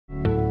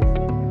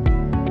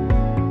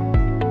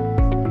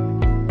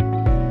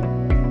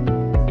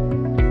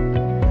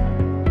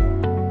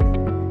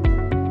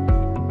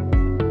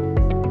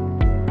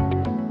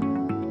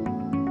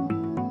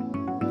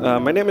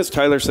My name is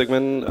Tyler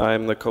Sigman.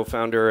 I'm the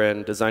co-founder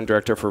and design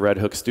director for Red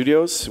Hook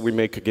Studios. We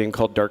make a game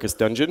called Darkest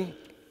Dungeon.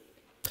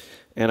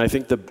 And I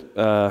think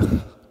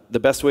the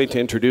best way to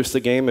introduce the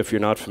game, if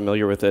you're not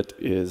familiar with it,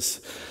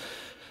 is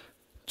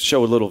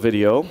show a little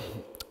video.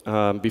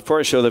 Before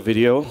I show the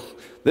video,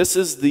 this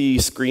is the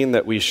screen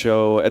that we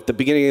show at the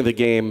beginning of the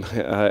game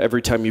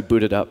every time you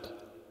boot it up.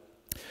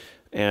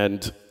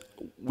 And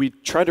we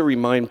try to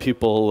remind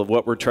people of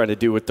what we're trying to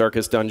do with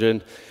Darkest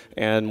Dungeon.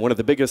 And one of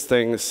the biggest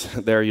things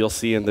there you'll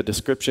see in the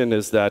description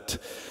is that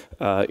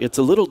it's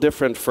a little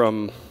different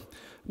from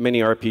many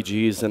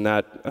RPGs in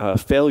that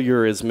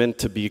failure is meant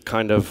to be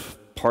kind of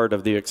part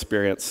of the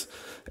experience.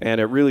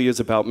 And it really is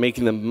about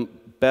making the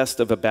best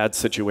of a bad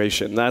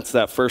situation. That's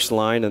that first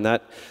line, and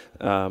that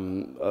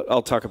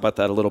I'll talk about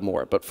that a little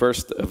more. But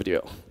first, a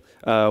video.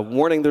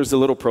 Warning, there's a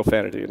little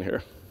profanity in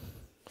here.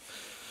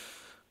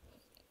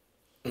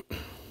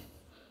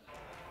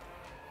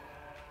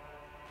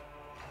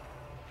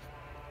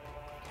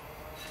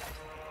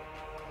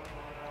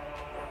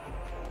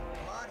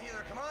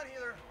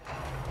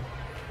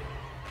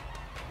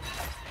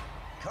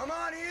 Come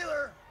on,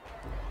 healer!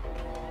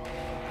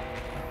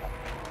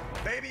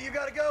 Baby, you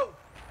gotta go!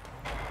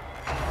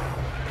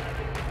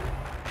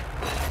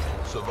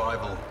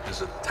 Survival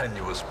is a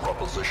tenuous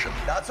proposition.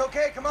 That's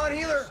okay, come on,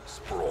 healer!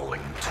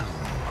 Sprawling tomb.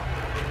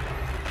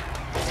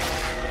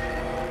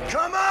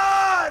 Come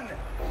on!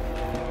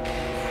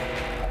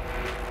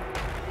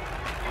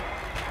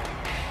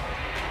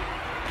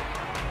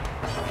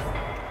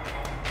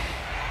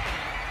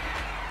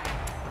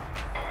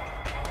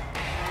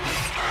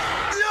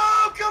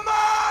 No, come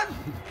on!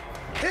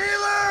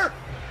 Healer!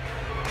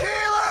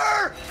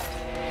 Healer!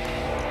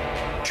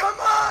 Come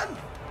on!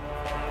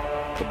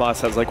 The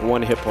boss has like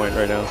 1 hit point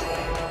right now.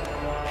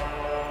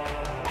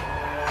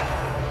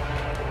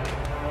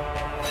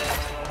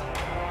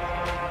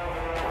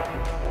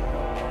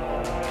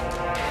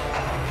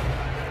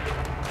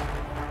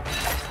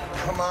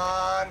 Come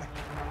on!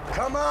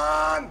 Come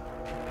on!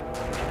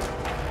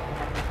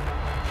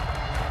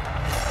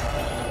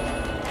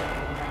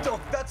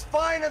 That's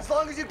fine as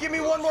long as you give me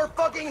one more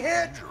fucking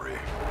hit! Injury.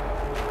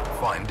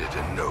 Find it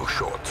in no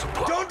short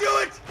supply. Don't do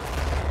it!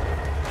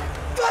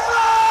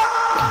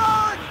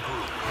 Fuck!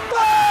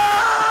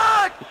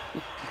 Fuck!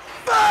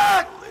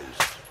 Fuck! Is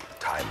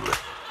timeless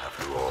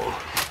after all.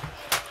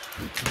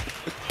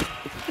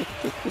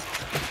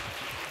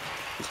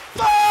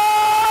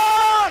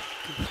 Fuck!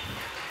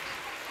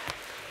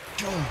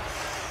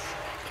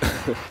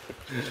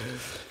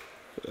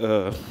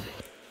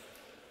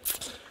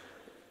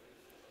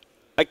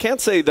 I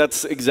can't say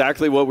that's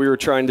exactly what we were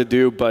trying to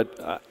do, but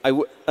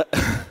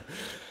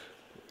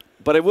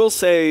but I will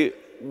say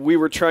we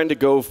were trying to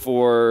go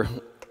for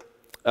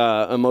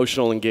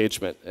emotional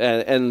engagement,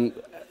 and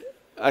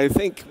I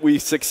think we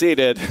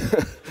succeeded.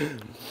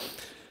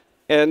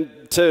 And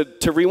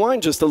to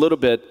rewind just a little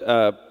bit,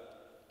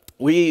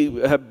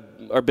 we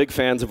are big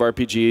fans of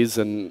RPGs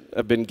and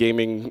have been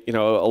gaming,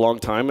 a long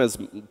time, as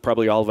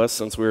probably all of us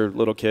since we were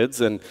little kids.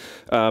 And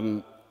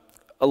a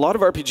lot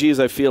of RPGs,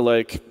 I feel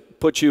like,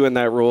 put you in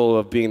that role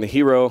of being the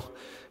hero,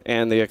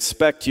 and they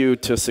expect you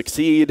to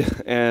succeed,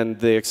 and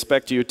they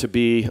expect you to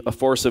be a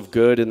force of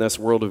good in this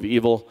world of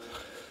evil.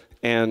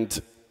 And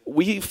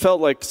we felt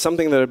like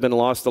something that had been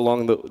lost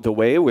along the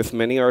way with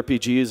many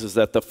RPGs is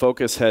that the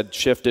focus had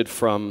shifted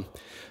from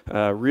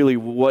really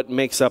what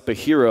makes up a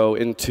hero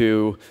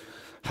into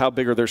how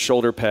big are their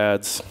shoulder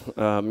pads,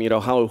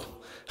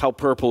 how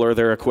purple are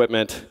their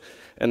equipment,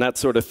 and that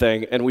sort of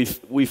thing. And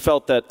we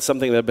felt that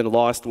something that had been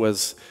lost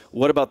was,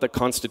 what about the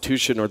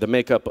constitution or the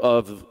makeup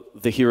of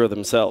the hero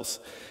themselves?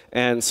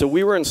 And so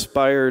we were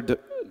inspired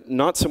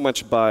not so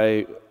much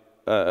by,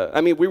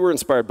 we were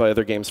inspired by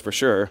other games for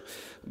sure,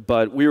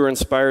 but we were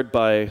inspired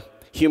by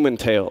human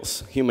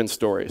tales, human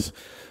stories.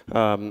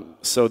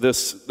 So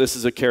this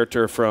is a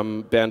character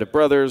from Band of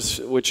Brothers,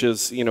 which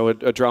is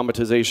a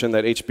dramatization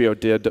that HBO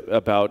did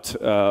about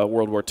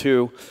World War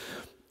II.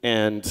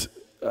 And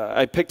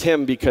I picked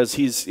him because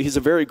he's a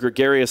very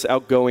gregarious,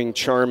 outgoing,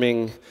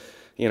 charming,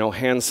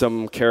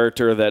 handsome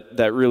character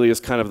that really is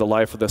kind of the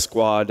life of the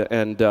squad.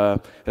 And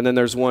then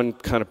there's one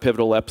kind of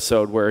pivotal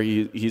episode where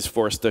he's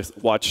forced to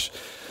watch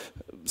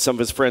some of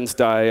his friends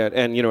die,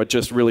 and it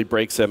just really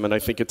breaks him. And I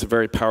think it's a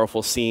very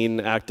powerful scene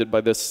acted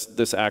by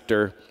this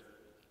actor,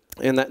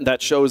 and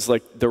that shows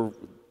like the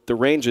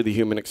range of the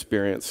human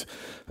experience.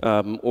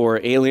 Or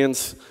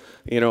Aliens.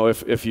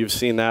 If you've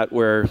seen that,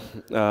 where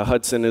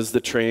Hudson is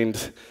the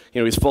trained,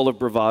 he's full of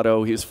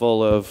bravado, he's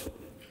full of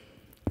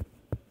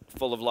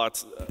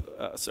lots,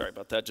 sorry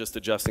about that, just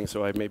adjusting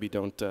so I maybe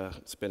don't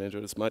spin into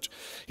it as much.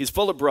 He's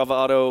full of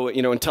bravado,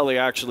 until they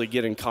actually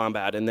get in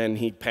combat, and then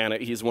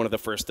he's one of the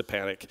first to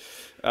panic.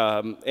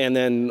 And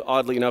then,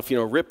 oddly enough,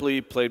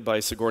 Ripley, played by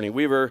Sigourney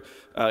Weaver,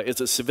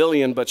 is a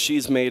civilian, but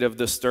she's made of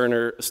the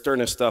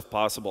sternest stuff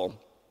possible.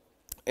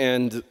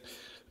 And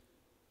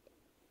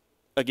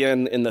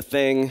Again, in the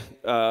thing,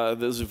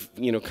 there's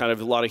kind of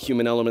a lot of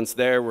human elements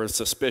there where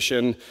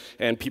suspicion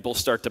and people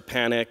start to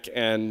panic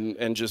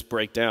and just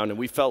break down. And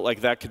we felt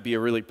like that could be a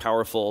really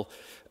powerful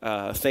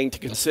thing to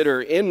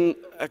consider in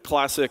a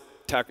classic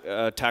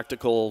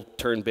tactical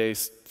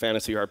turn-based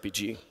fantasy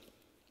RPG.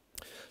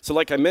 So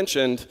like I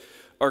mentioned,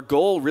 our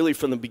goal really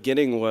from the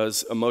beginning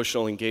was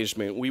emotional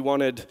engagement. We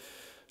wanted,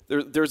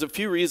 there's a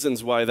few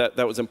reasons why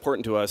that was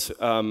important to us.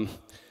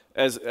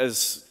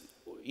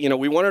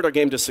 We wanted our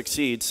game to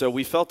succeed, so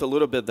we felt a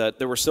little bit that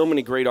there were so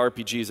many great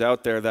RPGs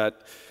out there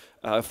that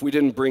if we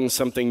didn't bring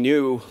something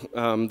new,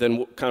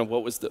 then kind of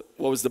what was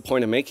the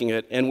point of making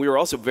it? And we were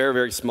also a very,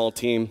 very small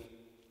team,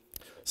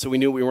 so we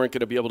knew we weren't going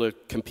to be able to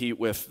compete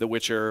with The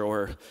Witcher,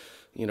 or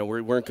we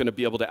weren't going to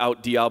be able to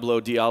out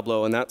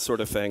Diablo and that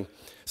sort of thing.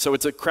 So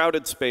it's a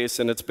crowded space,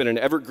 and it's been an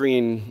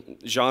evergreen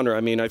genre.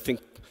 I mean, I think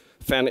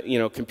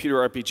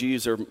computer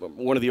RPGs are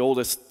one of the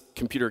oldest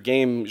computer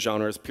game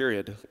genres,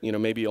 period.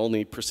 Maybe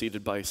only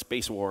preceded by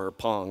Space War or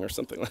Pong or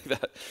something like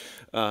that.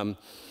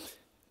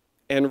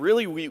 And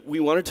really, we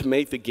wanted to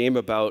make the game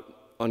about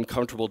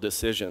uncomfortable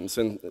decisions.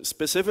 And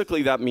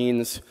specifically, that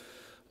means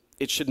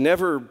it should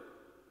never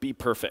be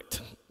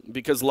perfect,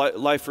 because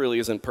life really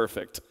isn't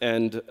perfect.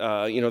 And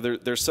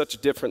there's such a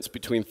difference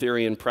between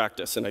theory and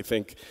practice. And I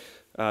think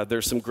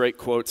there's some great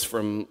quotes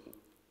from,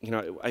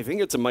 I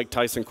think it's a Mike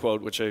Tyson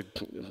quote, which I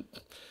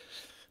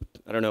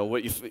don't know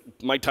what you think.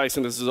 Mike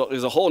Tyson is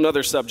a whole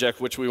other subject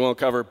which we won't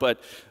cover,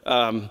 but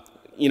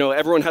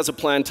everyone has a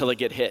plan till they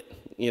get hit,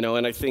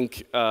 and I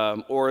think,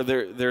 or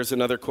there's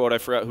another quote, I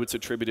forgot who it's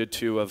attributed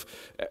to, of,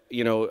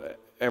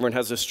 everyone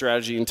has a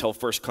strategy until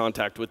first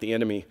contact with the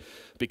enemy,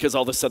 because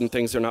all of a sudden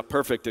things are not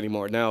perfect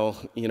anymore. Now,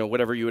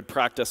 whatever you had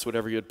practiced,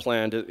 whatever you had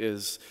planned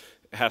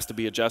has to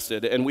be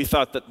adjusted, and we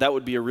thought that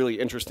would be a really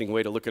interesting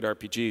way to look at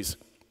RPGs.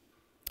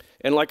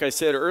 And like I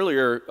said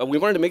earlier, we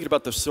wanted to make it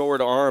about the sword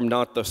arm,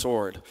 not the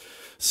sword.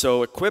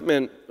 So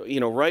equipment,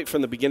 right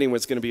from the beginning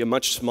was going to be a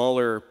much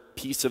smaller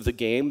piece of the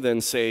game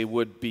than, say,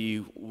 would be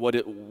what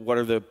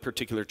are the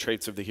particular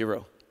traits of the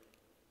hero.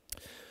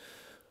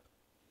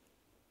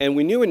 And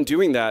we knew in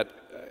doing that,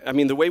 I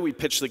mean, the way we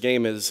pitched the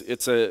game is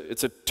it's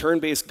a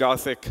turn-based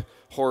gothic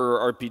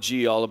horror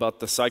RPG all about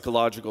the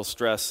psychological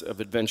stress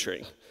of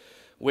adventuring,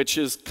 which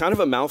is kind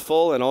of a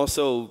mouthful and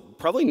also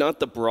probably not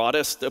the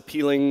broadest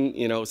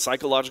appealing,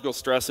 psychological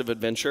stress of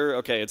adventure.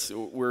 Okay,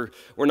 we're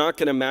not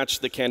going to match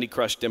the Candy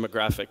Crush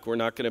demographic. We're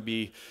not going to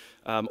be,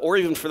 or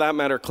even for that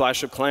matter,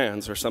 Clash of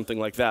Clans or something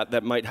like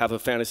that might have a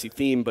fantasy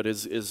theme but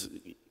is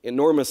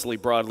enormously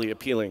broadly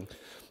appealing.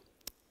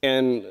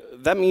 And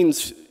that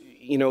means,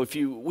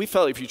 we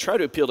felt if you try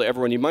to appeal to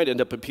everyone, you might end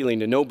up appealing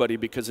to nobody,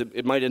 because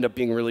it might end up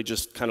being really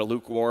just kind of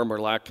lukewarm or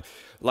lack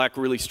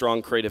really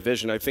strong creative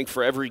vision. I think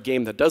for every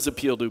game that does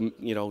appeal to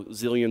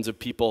zillions of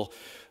people,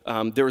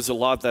 there's a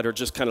lot that are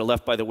just kind of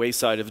left by the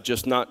wayside of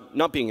just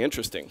not being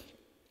interesting.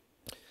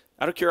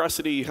 Out of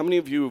curiosity, how many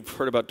of you have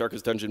heard about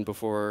Darkest Dungeon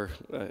before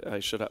I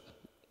shut up?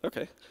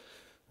 Okay,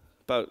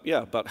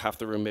 about half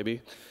the room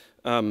maybe.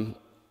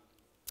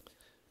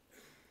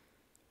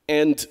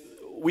 And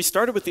we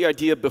started with the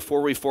idea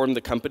before we formed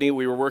the company.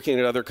 We were working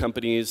at other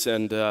companies,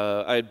 and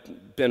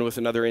I'd been with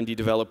another indie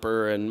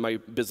developer, and my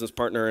business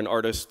partner and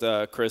artist,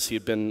 Chris, he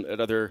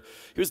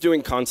was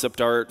doing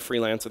concept art,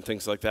 freelance, and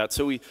things like that.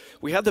 So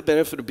we had the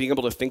benefit of being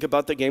able to think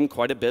about the game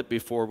quite a bit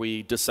before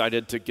we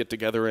decided to get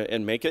together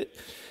and make it.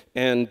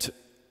 And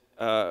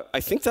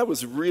I think that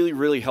was really,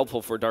 really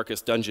helpful for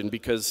Darkest Dungeon,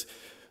 because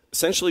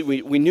essentially,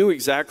 we knew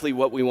exactly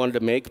what we wanted to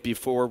make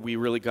before we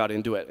really got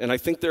into it. And I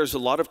think there's a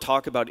lot of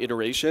talk about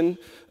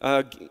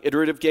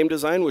iterative game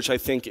design, which I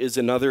think is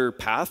another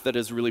path that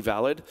is really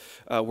valid,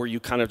 where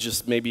you kind of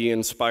just maybe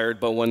inspired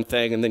by one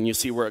thing, and then you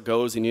see where it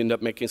goes, and you end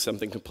up making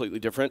something completely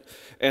different.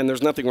 And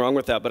there's nothing wrong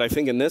with that. But I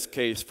think in this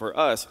case, for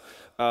us,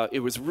 it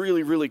was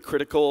really, really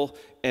critical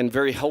and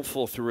very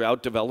helpful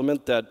throughout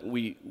development that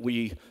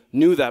we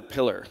knew that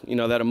pillar,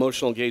 that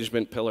emotional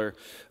engagement pillar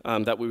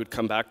that we would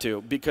come back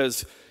to.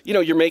 Because,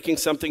 you're making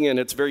something and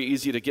it's very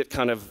easy to get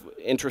kind of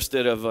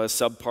interested of a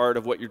subpart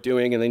of what you're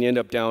doing, and then you end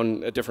up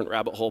down a different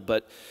rabbit hole.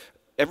 But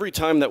every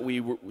time that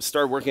we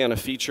started working on a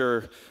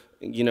feature,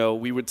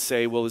 we would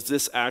say, well, is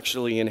this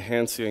actually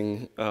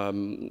enhancing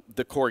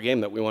the core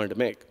game that we wanted to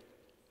make?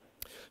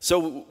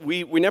 So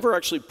we never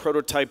actually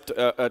prototyped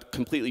a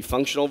completely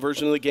functional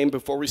version of the game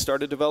before we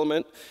started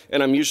development,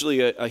 and I'm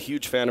usually a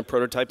huge fan of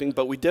prototyping,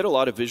 but we did a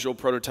lot of visual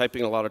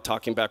prototyping, a lot of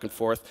talking back and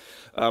forth,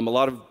 a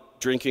lot of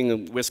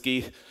drinking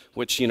whiskey,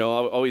 which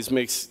always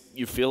makes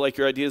you feel like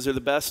your ideas are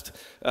the best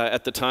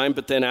at the time,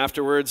 but then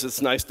afterwards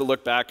it's nice to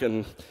look back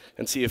and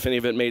see if any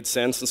of it made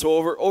sense. And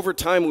so over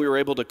time we were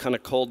able to kind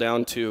of cull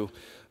down to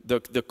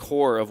the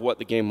core of what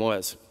the game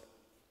was.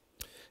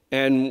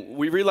 And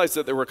we realized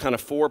that there were kind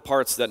of 4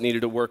 parts that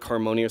needed to work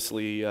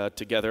harmoniously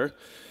together.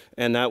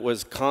 And that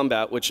was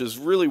combat, which is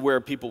really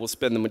where people will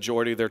spend the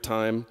majority of their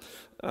time.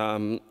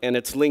 And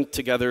it's linked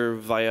together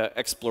via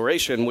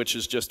exploration, which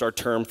is just our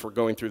term for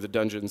going through the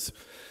dungeons.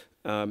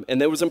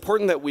 And it was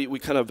important that we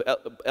kind of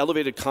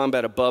elevated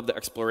combat above the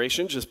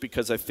exploration, just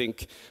because I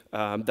think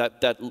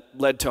that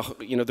led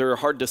to, there are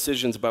hard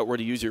decisions about where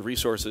to use your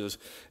resources.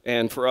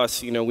 And for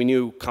us, we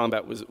knew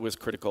combat was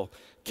critical.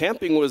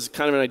 Camping was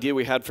kind of an idea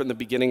we had from the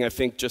beginning, I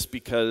think, just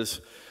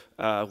because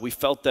we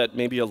felt that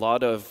maybe a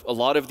lot of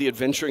the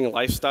adventuring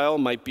lifestyle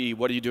might be,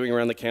 what are you doing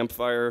around the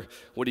campfire?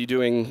 What are you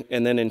doing?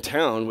 And then in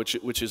town,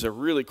 which is a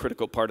really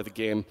critical part of the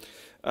game.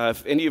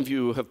 If any of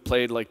you have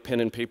played like pen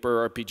and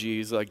paper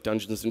RPGs like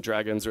Dungeons and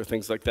Dragons or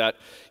things like that,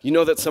 you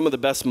know that some of the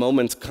best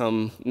moments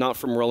come not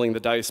from rolling the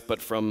dice,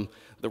 but from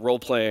the role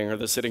playing or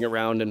the sitting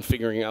around and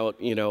figuring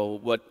out,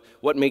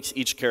 what makes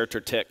each character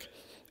tick.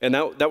 And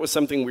that was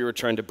something we were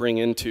trying to bring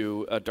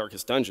into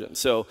Darkest Dungeon.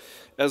 So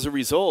as a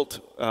result,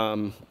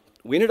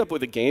 we ended up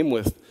with a game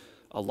with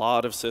a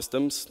lot of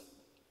systems.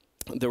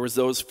 There was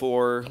those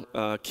 4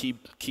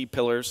 key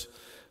pillars,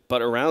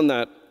 but around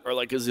that are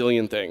like a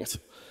zillion things.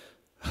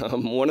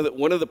 One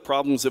of the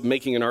problems of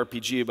making an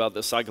RPG about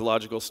the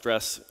psychological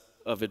stress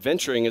of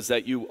adventuring is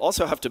that you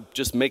also have to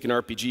just make an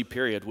RPG,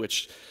 period,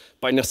 which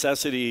by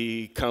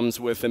necessity comes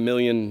with a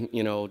million,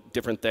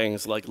 different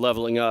things like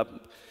leveling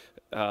up,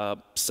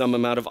 some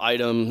amount of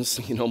items,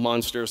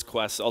 monsters,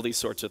 quests, all these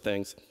sorts of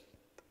things.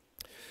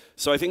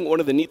 So I think one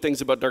of the neat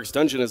things about Darkest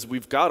Dungeon is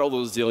we've got all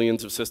those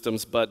zillions of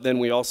systems, but then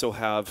we also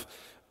have,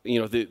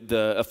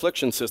 the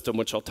affliction system,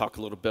 which I'll talk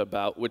a little bit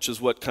about, which is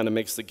what kind of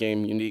makes the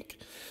game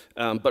unique.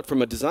 But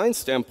from a design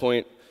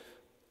standpoint,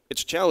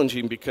 it's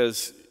challenging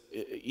because,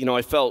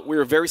 I felt we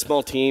were a very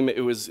small team. It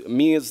was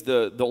me as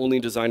the only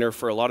designer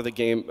for a lot of the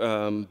game,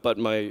 but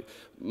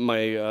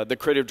the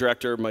creative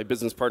director, my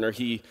business partner,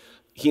 he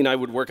and I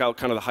would work out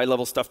kind of the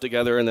high-level stuff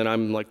together, and then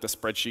I'm like the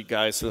spreadsheet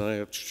guy, so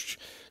I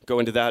go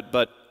into that.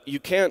 But you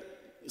can't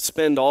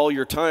spend all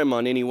your time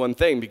on any one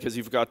thing because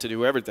you've got to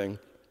do everything.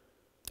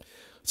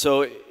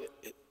 So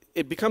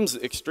it becomes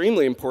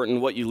extremely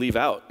important what you leave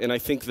out, and I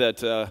think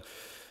that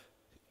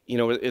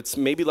it's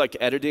maybe like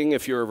editing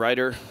if you're a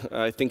writer.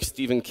 I think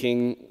Stephen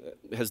King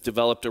has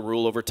developed a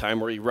rule over time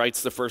where he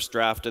writes the first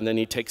draft and then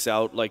he takes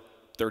out like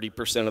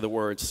 30% of the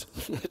words.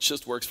 It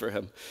just works for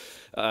him.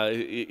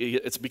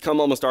 It's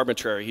become almost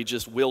arbitrary. He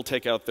just will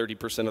take out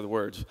 30% of the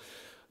words.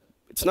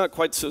 It's not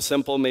quite so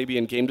simple maybe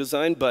in game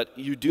design, but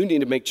you do need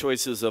to make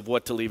choices of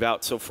what to leave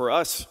out. So for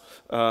us,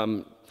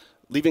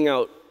 leaving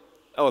out,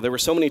 there were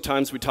so many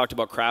times we talked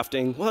about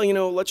crafting.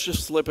 Well, let's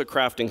just slip a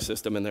crafting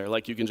system in there.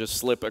 Like you can just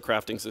slip a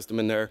crafting system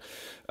in there.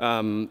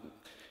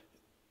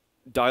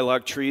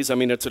 Dialogue trees,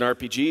 it's an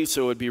RPG,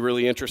 so it would be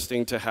really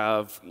interesting to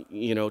have,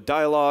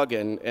 dialogue,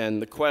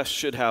 and the quest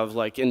should have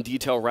like in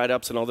detail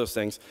write-ups and all those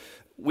things.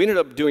 We ended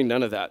up doing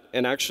none of that,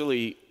 and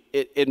actually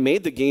it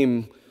made the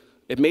game,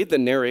 it made the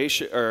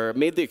narration, or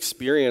made the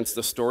experience,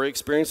 the story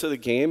experience of the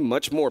game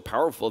much more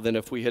powerful than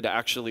if we had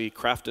actually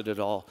crafted it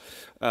all,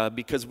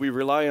 because we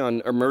rely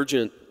on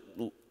emergent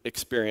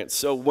experience.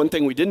 So one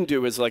thing we didn't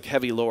do is like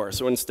heavy lore.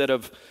 So instead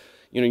of,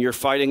 you're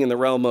fighting in the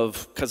realm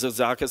of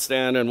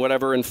Kazakhstan and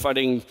whatever, and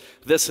fighting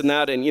this and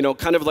that, and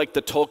kind of like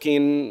the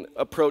Tolkien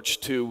approach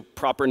to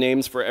proper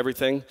names for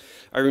everything.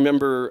 I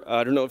remember,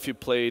 I don't know if you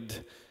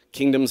played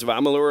Kingdoms of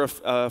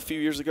Amalur a few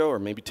years ago, or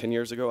maybe 10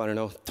 years ago, I don't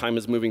know, time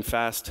is moving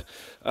fast.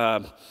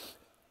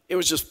 It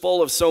was just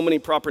full of so many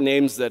proper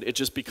names that it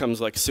just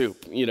becomes like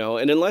soup,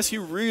 and unless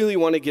you really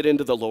want to get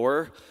into the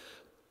lore,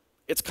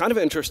 it's kind of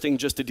interesting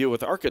just to deal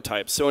with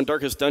archetypes. So in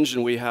Darkest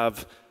Dungeon, we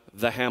have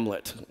the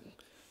Hamlet,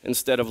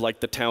 instead of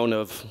like the town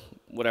of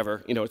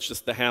whatever, it's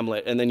just the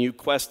Hamlet, and then you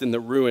quest in the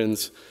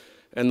ruins,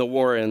 and the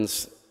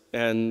warrens,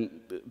 and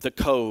the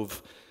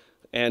cove,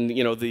 and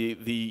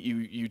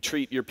you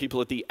treat your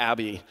people at the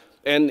abbey.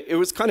 And it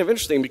was kind of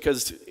interesting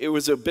because it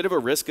was a bit of a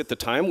risk at the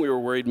time. We were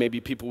worried maybe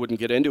people wouldn't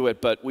get into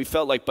it, but we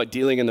felt like by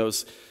dealing in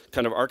those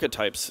kind of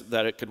archetypes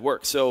that it could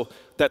work. So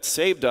that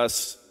saved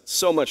us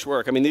so much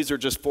work. These are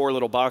just 4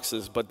 little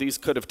boxes, but these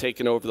could have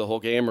taken over the whole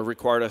game or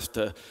required us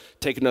to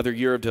take another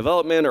year of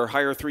development or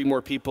hire 3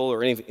 more people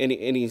or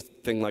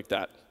anything like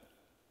that.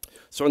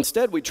 So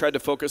instead, we tried to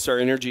focus our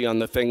energy on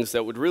the things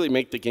that would really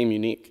make the game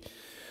unique.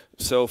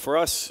 So for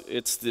us,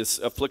 it's this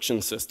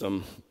affliction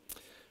system.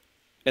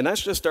 And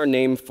that's just our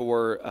name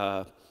for,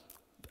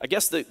 I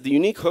guess the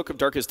unique hook of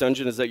Darkest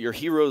Dungeon is that your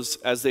heroes,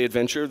 as they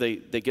adventure, they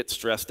get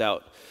stressed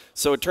out.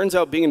 So it turns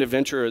out being an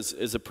adventurer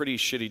is a pretty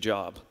shitty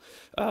job.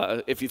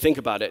 If you think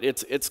about it,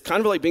 it's kind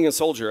of like being a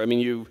soldier.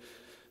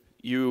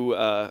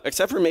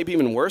 Except for maybe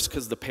even worse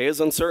because the pay is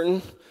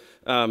uncertain.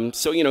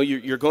 So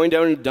you're going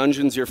down into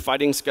dungeons, you're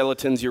fighting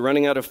skeletons, you're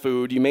running out of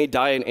food, you may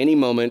die at any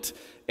moment,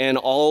 and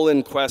all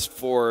in quest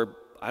for,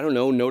 I don't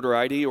know,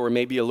 notoriety or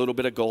maybe a little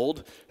bit of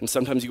gold. And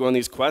sometimes you go on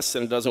these quests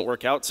and it doesn't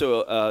work out.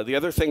 So the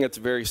other thing that's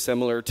very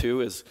similar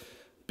to is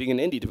being an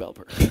indie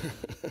developer.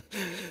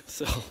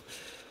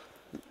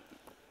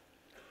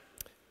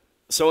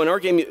 So in our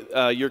game,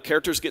 your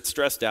characters get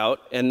stressed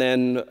out, and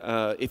then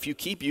if you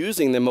keep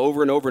using them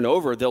over and over and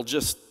over, they'll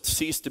just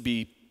cease to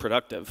be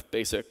productive,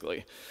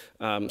 basically.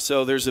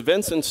 So there's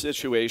events and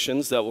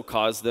situations that will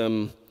cause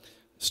them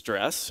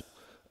stress.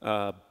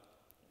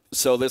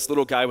 So this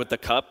little guy with the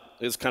cup,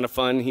 is kind of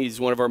fun. He's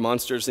one of our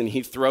monsters, and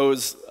he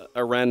throws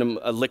a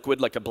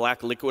liquid, like a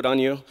black liquid on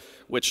you,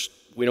 which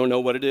we don't know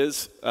what it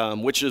is,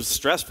 which is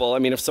stressful. I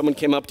mean, if someone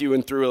came up to you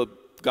and threw a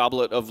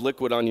goblet of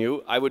liquid on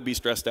you, I would be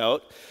stressed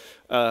out.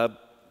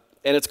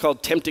 And it's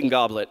called Tempting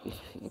Goblet,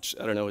 which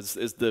I don't know is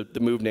the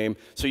move name.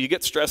 So you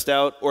get stressed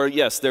out, or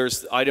yes,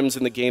 there's items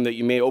in the game that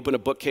you may open a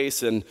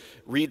bookcase and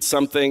read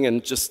something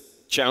and just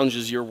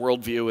challenges your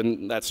worldview,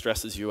 and that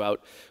stresses you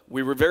out.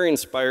 We were very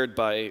inspired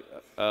by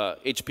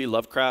H.P.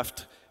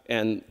 Lovecraft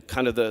and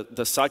kind of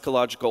the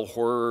psychological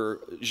horror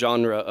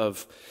genre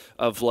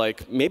of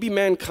like, maybe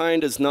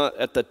mankind is not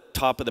at the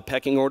top of the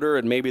pecking order,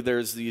 and maybe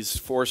there's these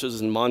forces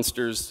and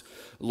monsters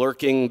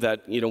lurking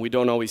that we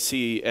don't always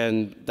see,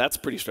 and that's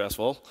pretty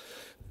stressful.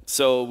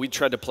 So we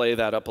tried to play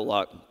that up a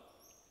lot.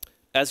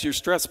 As your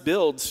stress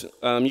builds,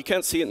 you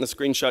can't see it in the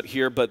screenshot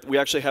here, but we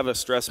actually have a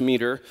stress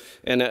meter,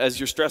 and as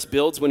your stress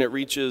builds, when it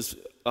reaches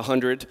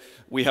 100,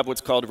 we have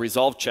what's called a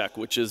resolve check,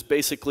 which is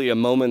basically a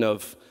moment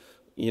of,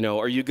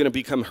 are you going to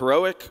become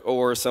heroic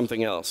or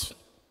something else?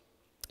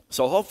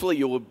 So hopefully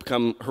you will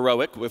become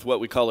heroic with what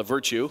we call a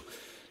virtue.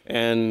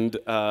 And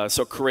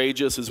so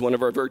courageous is one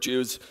of our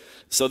virtues.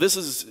 So this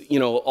is,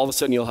 all of a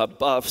sudden you'll have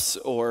buffs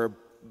or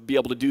be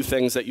able to do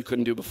things that you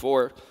couldn't do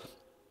before.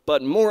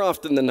 But more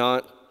often than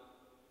not,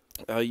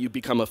 you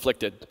become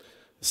afflicted.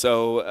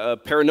 So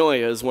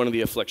paranoia is one of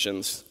the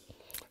afflictions.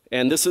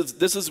 And this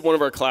is one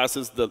of our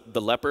classes,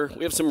 the leper.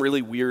 We have some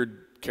really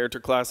weird character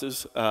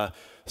classes.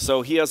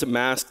 So he has a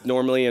mask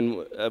normally,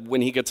 and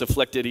when he gets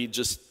afflicted, he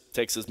just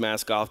takes his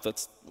mask off.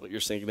 That's what you're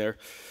seeing there.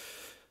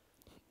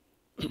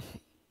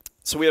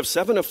 So we have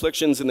 7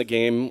 afflictions in the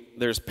game.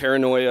 There's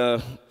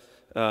paranoia,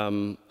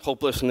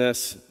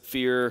 hopelessness,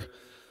 fear,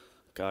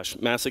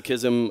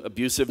 masochism,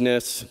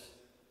 abusiveness,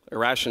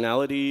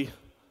 irrationality.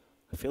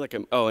 I feel like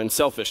and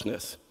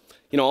selfishness.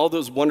 All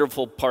those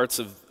wonderful parts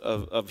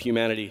of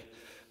humanity.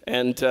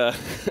 And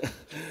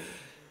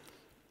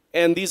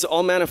and these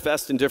all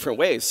manifest in different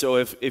ways. So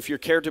if your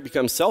character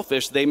becomes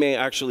selfish, they may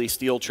actually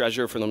steal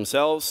treasure for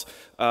themselves.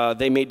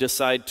 They may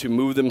decide to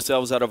move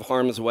themselves out of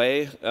harm's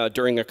way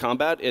during a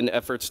combat in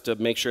efforts to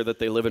make sure that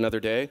they live another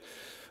day.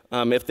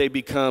 If they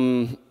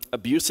become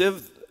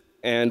abusive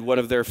and one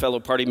of their fellow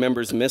party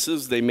members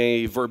misses, they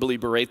may verbally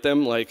berate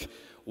them, like,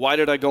 why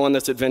did I go on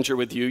this adventure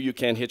with you? You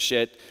can't hit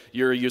shit.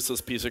 You're a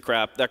useless piece of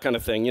crap, that kind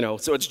of thing.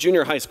 So it's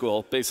junior high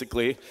school,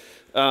 basically.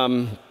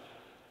 And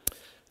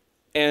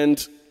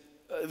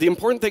the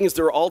important thing is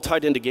they're all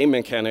tied into game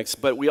mechanics,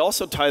 but we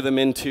also tie them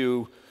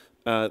into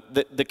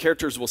the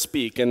characters will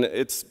speak, and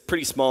it's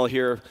pretty small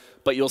here,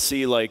 but you'll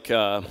see like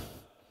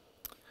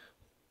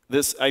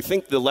this. I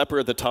think the leper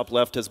at the top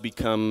left has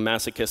become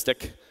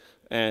masochistic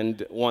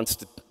and wants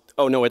to.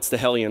 Oh no, it's the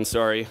Hellion.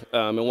 Sorry,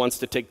 it wants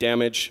to take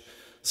damage.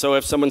 So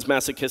if someone's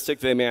masochistic,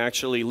 they may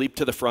actually leap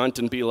to the front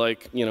and be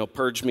like,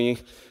 purge me,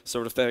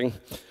 sort of thing.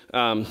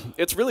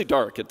 It's really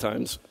dark at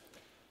times.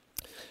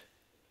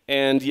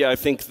 And yeah, I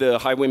think the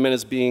highwayman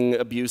is being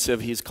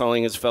abusive. He's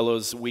calling his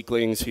fellows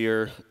weaklings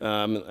here.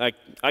 I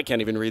can't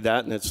even read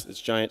that, and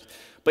it's giant.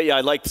 But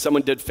yeah,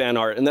 someone did fan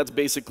art, and that's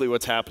basically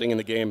what's happening in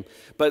the game.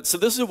 But so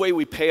this is a way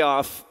we pay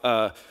off.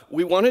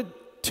 We wanted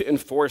to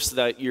enforce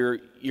that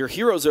your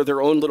heroes are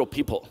their own little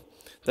people.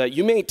 That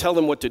you may tell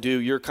them what to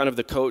do. You're kind of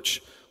the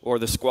coach or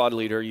the squad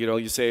leader.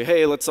 You say,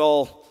 hey, let's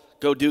all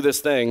go do this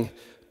thing.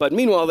 But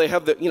meanwhile, they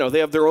have they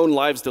have their own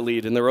lives to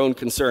lead and their own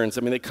concerns.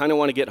 I mean, they kind of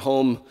want to get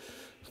home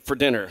for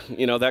dinner,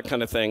 that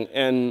kind of thing.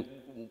 And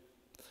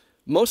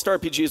most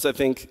RPGs, I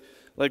think,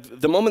 like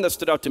the moment that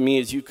stood out to me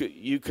is you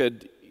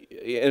could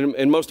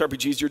in most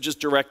RPGs, you're just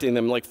directing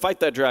them, like, fight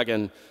that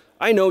dragon.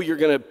 I know you're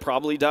going to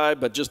probably die,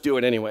 but just do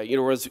it anyway.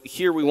 Whereas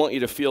here we want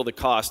you to feel the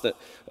cost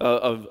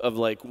of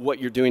like what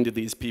you're doing to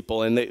these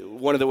people.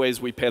 And one of the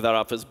ways we pay that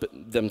off is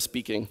them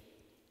speaking.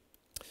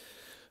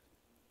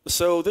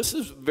 So this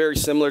is very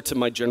similar to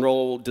my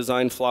general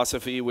design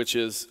philosophy, which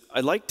is I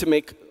like to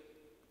make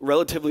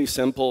relatively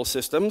simple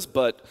systems,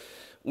 but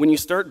when you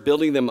start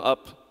building them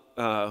up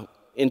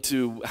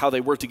into how they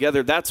work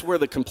together, that's where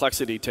the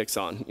complexity takes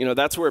on.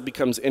 That's where it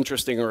becomes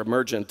interesting or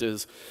emergent,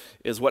 is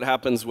what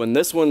happens when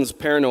this one's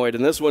paranoid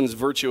and this one's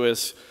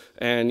virtuous,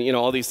 and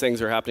all these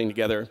things are happening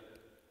together.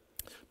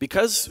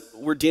 Because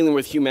we're dealing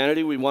with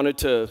humanity, we wanted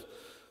to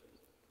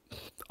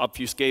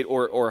obfuscate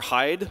or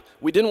hide.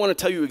 We didn't want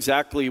to tell you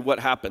exactly what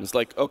happens.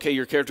 Like, okay,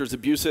 your character's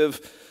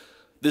abusive.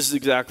 This is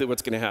exactly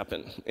what's going to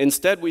happen.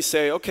 Instead, we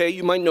say, okay,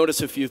 you might notice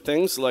a few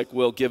things, like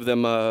we'll give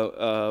them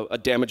a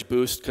damage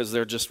boost because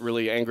they're just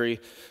really angry,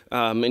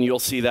 and you'll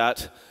see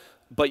that.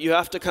 But you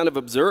have to kind of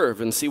observe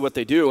and see what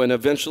they do, and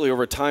eventually,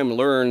 over time,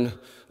 learn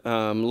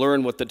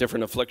what the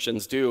different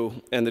afflictions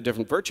do and the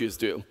different virtues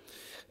do.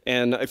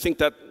 And I think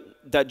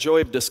that joy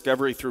of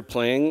discovery through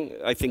playing,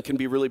 I think, can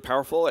be really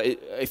powerful.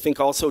 I think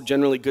also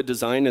generally good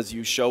design is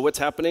you show what's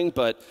happening,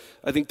 but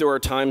I think there are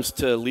times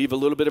to leave a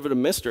little bit of it a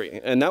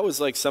mystery. And that was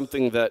like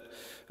something that,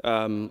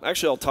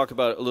 actually I'll talk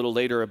about a little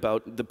later,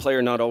 about the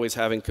player not always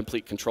having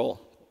complete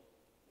control.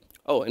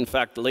 Oh, in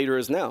fact, later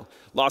is now.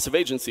 Loss of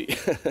agency.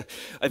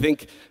 I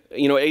think,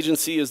 you know,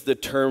 agency is the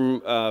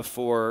term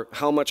for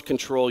how much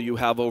control you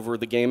have over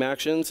the game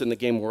actions in the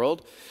game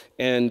world.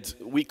 And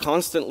we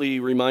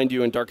constantly remind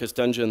you in Darkest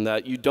Dungeon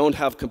that you don't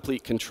have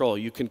complete control.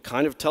 You can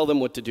kind of tell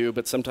them what to do,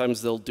 but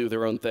sometimes they'll do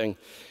their own thing.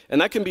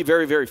 And that can be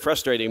very, very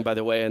frustrating, by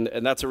the way,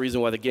 and that's a reason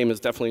why the game is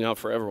definitely not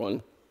for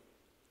everyone.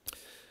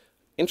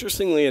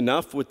 Interestingly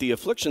enough, with the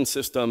Affliction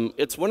system,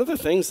 it's one of the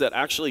things that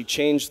actually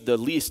changed the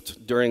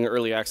least during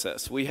early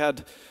access. We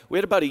had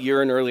about a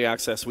year in early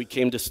access. We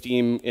came to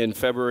Steam in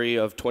February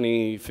of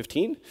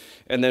 2015,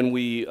 and then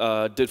we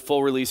did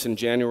full release in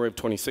January of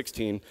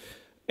 2016.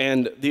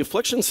 And the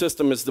Affliction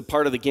system is the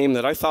part of the game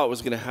that I thought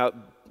was going to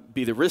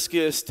be the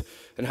riskiest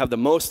and have the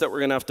most that we're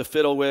going to have to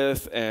fiddle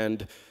with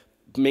and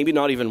maybe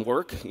not even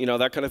work, you know,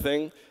 that kind of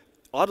thing.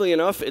 Oddly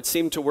enough, it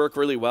seemed to work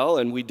really well,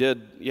 and we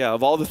did, yeah,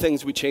 of all the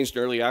things we changed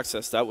in early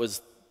access,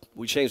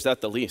 we changed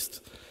that the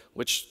least,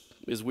 which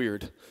is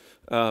weird.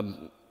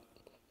 In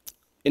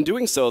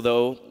doing so,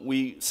 though,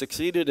 we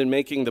succeeded in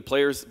making the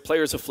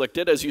players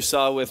afflicted, as you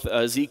saw with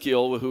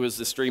Ezekiel, who was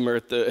the streamer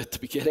at the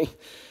beginning.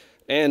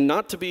 And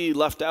not to be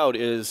left out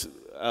is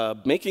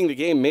making the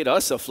game made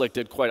us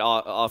afflicted quite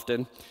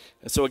often.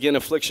 So again,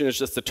 affliction is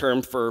just a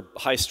term for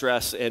high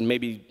stress and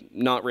maybe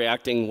not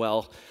reacting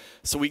well.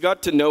 So we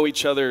got to know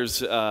each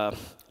other's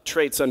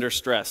traits under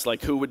stress,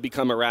 like who would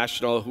become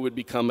irrational, who would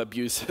become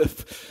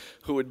abusive,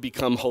 who would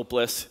become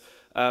hopeless.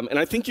 And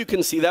I think you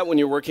can see that when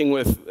you're working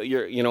with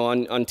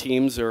on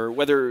teams, or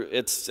whether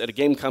it's at a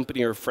game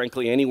company or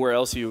frankly anywhere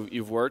else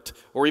you've worked,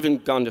 or even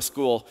gone to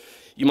school.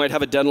 You might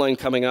have a deadline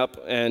coming up,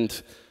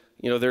 and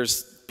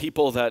there's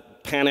people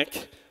that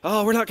panic.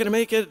 Oh, we're not going to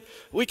make it.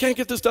 We can't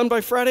get this done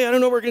by Friday. I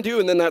don't know what we're going to do.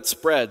 And then that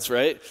spreads,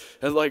 right?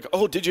 And like,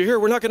 oh, did you hear?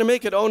 We're not going to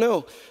make it. Oh,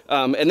 no.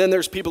 And then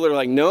there's people that are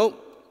like, no,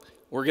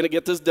 we're going to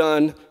get this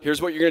done.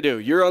 Here's what you're going to do.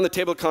 You're on the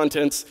table of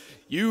contents.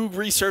 You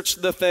research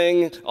the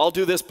thing. I'll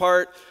do this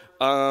part.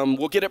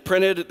 We'll get it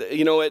printed,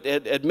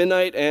 at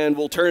midnight, and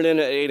we'll turn it in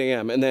at 8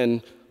 a.m. And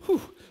then,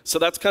 whew. So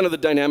that's kind of the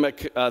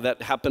dynamic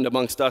that happened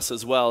amongst us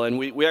as well. And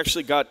we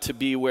actually got to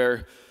be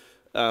where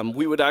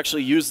we would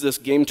actually use this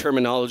game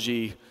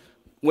terminology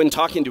when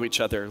talking to each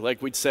other.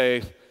 Like we'd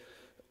say,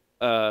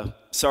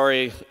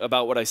 sorry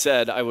about what I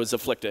said, I was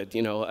afflicted.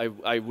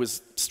 I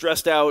was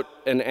stressed out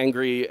and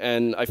angry,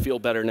 and I feel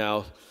better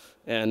now.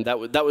 And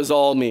that was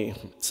all me.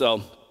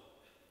 So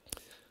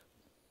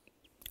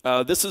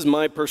this is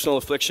my personal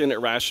affliction,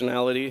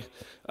 irrationality.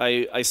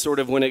 I sort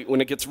of, when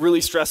it gets really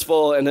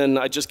stressful and then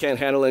I just can't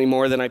handle it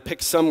anymore, then I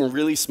pick some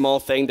really small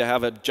thing to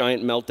have a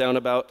giant meltdown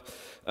about.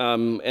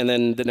 And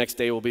then the next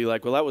day we'll be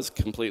like, well, that was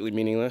completely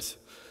meaningless.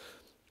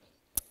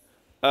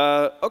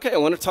 Okay, I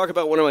want to talk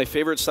about one of my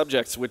favorite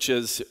subjects, which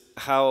is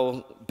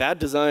how bad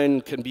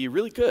design can be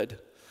really good.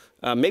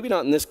 Maybe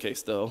not in this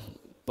case, though,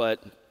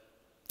 but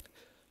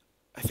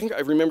I think I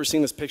remember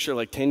seeing this picture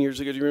like 10 years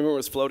ago. Do you remember it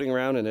was floating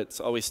around? And it's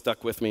always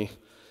stuck with me.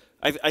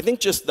 I think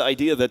just the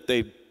idea that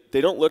they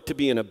don't look to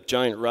be in a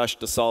giant rush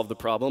to solve the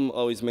problem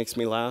always makes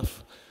me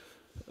laugh.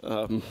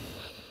 And,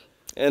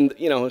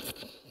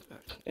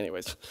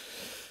 anyways.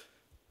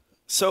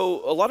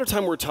 So a lot of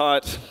time we're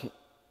taught,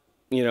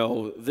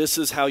 this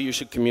is how you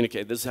should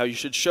communicate. This is how you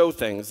should show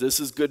things. This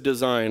is good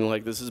design,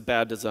 like this is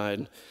bad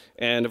design.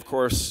 And of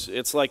course,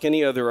 it's like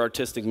any other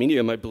artistic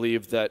medium, I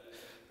believe, that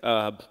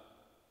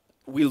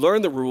we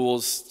learn the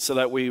rules so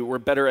that we're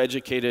better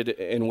educated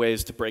in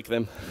ways to break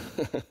them.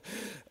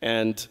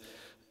 And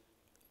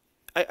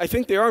I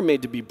think they are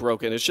made to be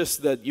broken. It's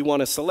just that you want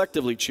to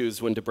selectively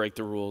choose when to break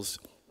the rules.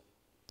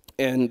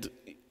 And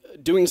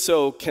doing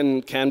so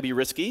can be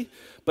risky,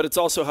 but it's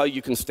also how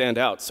you can stand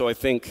out. So I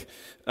think,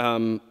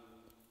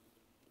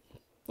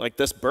 like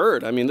this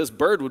bird, this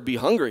bird would be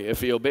hungry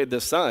if he obeyed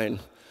this sign.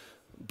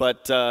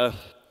 But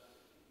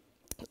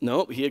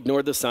no, he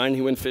ignored the sign,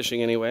 he went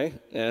fishing anyway,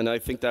 and I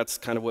think that's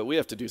kind of what we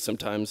have to do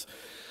sometimes.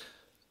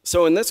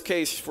 So in this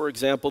case, for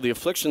example, the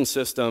affliction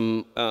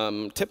system,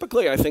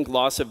 typically I think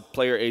loss of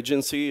player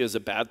agency is a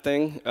bad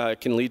thing.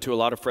 It can lead to a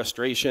lot of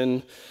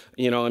frustration.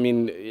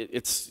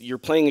 You're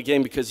playing a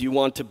game because you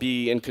want to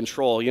be in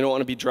control. You don't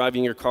want to be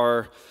driving your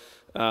car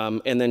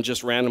and then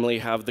just randomly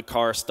have the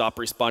car stop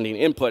responding to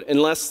input,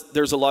 unless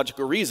there's a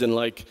logical reason,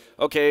 like,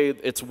 okay,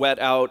 it's wet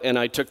out and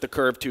I took the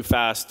curve too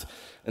fast,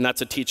 and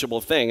that's a teachable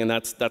thing, and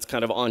that's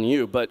kind of on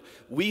you. But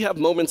we have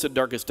moments in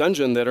Darkest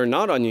Dungeon that are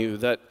not on you,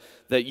 that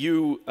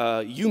you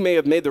may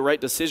have made the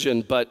right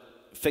decision, but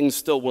things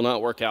still will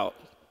not work out.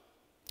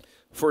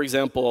 For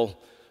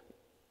example,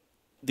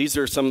 these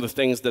are some of the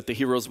things that the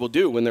heroes will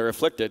do when they're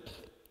afflicted,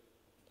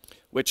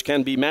 which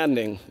can be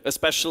maddening,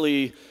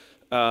 especially.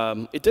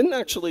 It didn't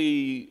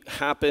actually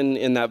happen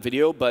in that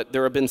video, but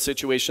there have been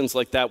situations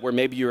like that where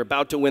maybe you're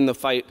about to win the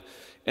fight,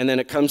 and then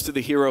it comes to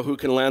the hero who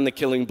can land the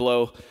killing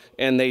blow,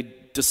 and they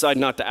decide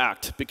not to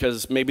act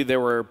because maybe they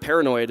were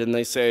paranoid, and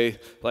they say,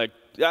 like,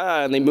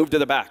 and they move to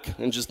the back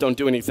and just don't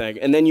do anything.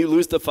 And then you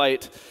lose the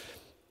fight,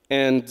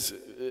 and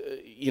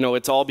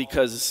it's all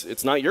because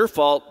it's not your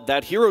fault.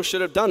 That hero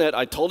should have done it.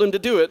 I told him to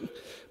do it.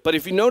 But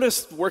if you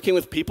notice, working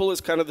with people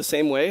is kind of the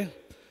same way.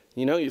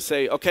 You know, you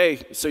say, okay,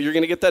 so you're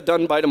going to get that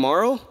done by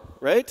tomorrow,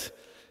 right?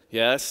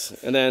 Yes.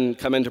 And then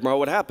come in tomorrow,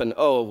 what happened?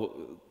 Oh,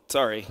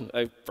 sorry,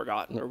 I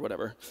forgot, or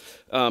whatever.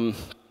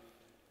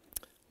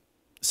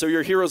 So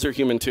your heroes are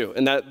human too.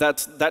 And that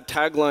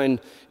tagline,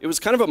 it was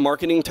kind of a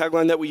marketing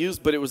tagline that we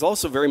used, but it was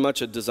also very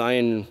much a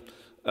design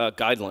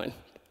guideline.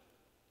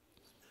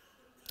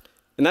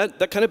 And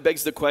that kind of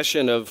begs the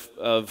question of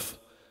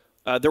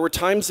there were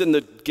times in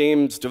the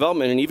game's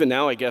development, and even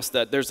now I guess,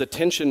 that there's a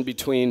tension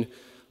between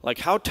like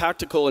how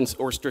tactical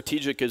or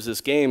strategic is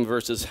this game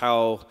versus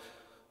how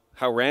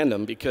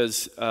random,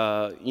 because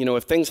you know,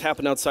 if things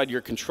happen outside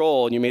your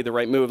control and you made the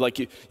right move, like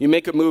you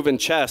make a move in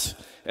chess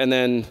and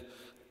then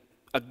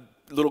a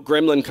little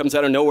gremlin comes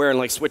out of nowhere and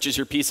like switches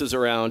your pieces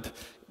around,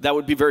 that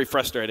would be very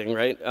frustrating,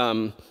 right?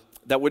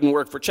 That wouldn't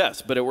work for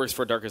chess, but it works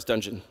for Darkest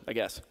Dungeon, I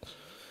guess.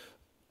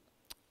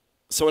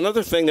 So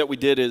another thing that we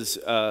did is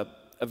a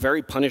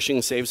very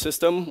punishing save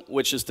system,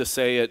 which is to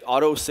say it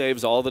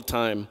auto-saves all the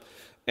time.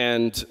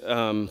 And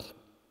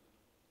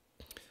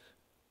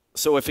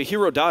so if a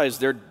hero dies,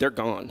 they're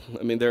gone.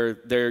 I mean,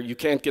 you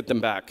can't get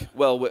them back.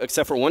 Well,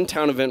 except for one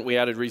town event we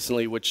added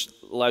recently, which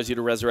allows you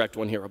to resurrect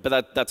one hero.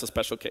 But that's a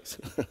special case.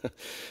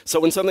 So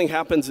when something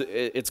happens,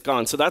 it's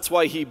gone. So that's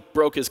why he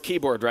broke his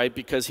keyboard, right?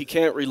 Because he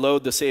can't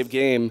reload the save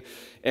game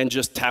and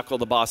just tackle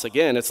the boss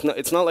again. It's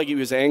not like he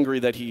was angry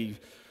that he,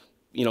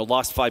 you know,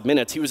 lost 5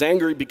 minutes. He was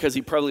angry because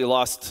he probably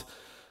lost.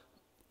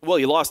 Well,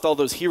 he lost all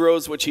those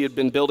heroes which he had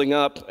been building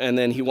up, and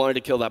then he wanted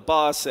to kill that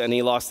boss, and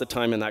he lost the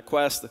time in that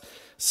quest.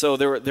 So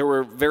there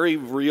were very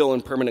real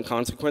and permanent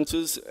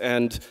consequences.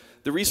 And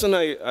the reason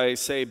I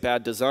say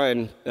bad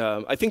design,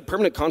 I think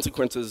permanent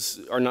consequences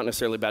are not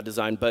necessarily bad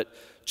design, but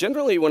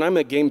generally when I'm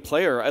a game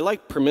player, I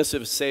like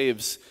permissive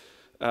saves.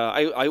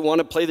 I want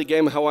to play the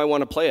game how I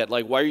want to play it.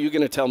 Like, why are you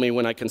going to tell me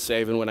when I can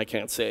save and when I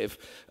can't save?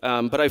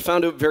 But I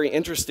found it very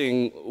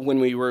interesting when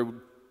we were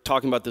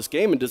talking about this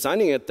game and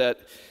designing it that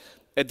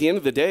at the end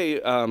of the day,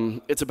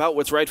 it's about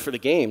what's right for the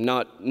game,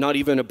 not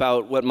even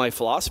about what my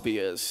philosophy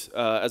is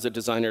as a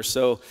designer.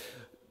 So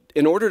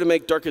in order to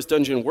make Darkest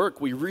Dungeon work,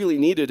 we really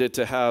needed it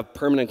to have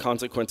permanent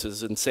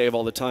consequences and save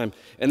all the time.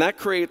 And that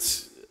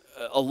creates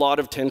a lot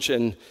of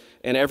tension,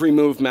 and every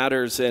move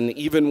matters. And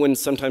even when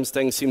sometimes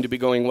things seem to be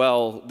going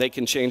well, they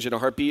can change in a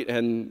heartbeat,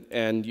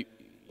 and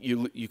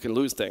you can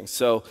lose things.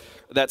 So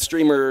that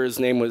streamer's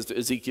name was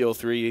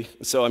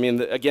Ezekiel3. So I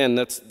mean, again,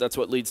 that's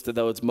what leads to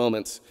those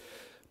moments.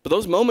 But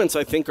those moments,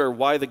 I think, are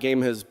why the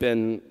game has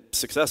been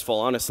successful,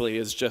 honestly,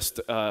 is just,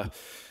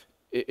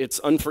 it's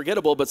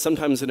unforgettable, but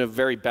sometimes in a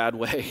very bad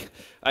way.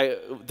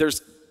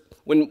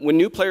 When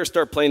new players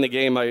start playing the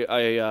game,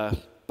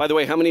 by the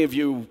way, how many of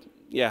you,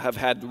 have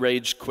had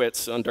rage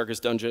quits on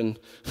Darkest Dungeon?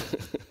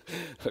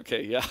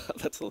 Okay, yeah,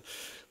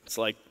 it's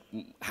like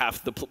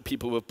half the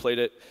people who have played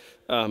it.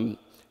 On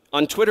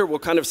Twitter, we'll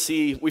kind of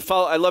see,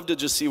 I love to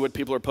just see what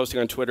people are posting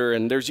on Twitter,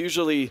 and there's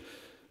usually,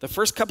 the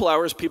first couple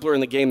hours people are in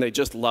the game, they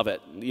just love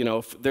it. You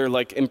know, they're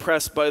like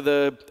impressed by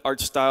the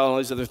art style and all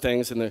these other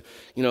things, and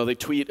they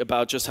tweet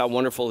about just how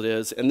wonderful it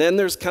is. And then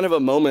there's kind of a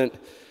moment,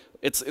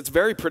 it's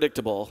very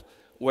predictable,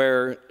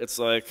 where it's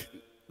like,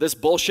 this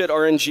bullshit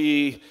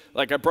RNG,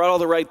 like I brought all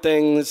the right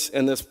things,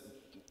 and this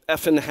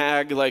effing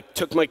hag like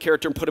took my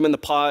character and put him in the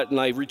pot, and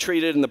I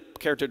retreated and the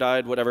character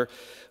died, whatever.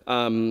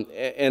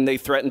 And they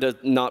threatened to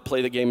not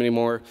play the game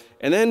anymore.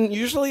 And then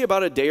usually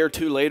about a day or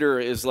two later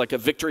is like a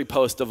victory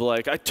post of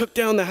like, I took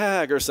down the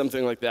hag or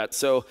something like that.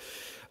 So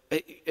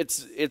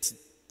it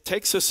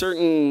takes a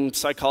certain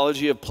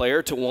psychology of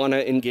player to want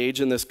to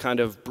engage in this kind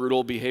of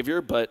brutal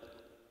behavior, but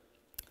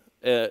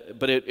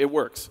it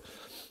works.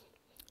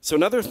 So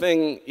another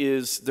thing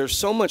is there's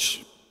so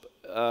much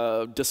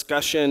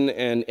discussion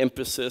and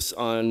emphasis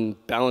on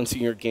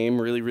balancing your game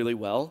really, really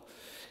well.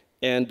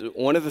 And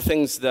one of the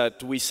things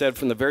that we said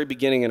from the very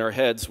beginning in our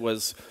heads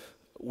was,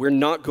 we're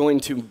not going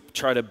to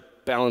try to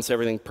balance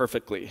everything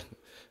perfectly.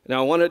 Now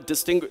I want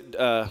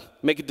to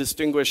make a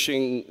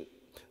distinguishing,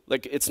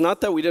 like it's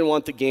not that we didn't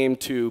want the game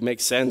to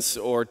make sense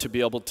or to be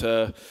able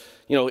to,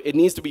 it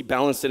needs to be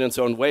balanced in its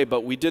own way,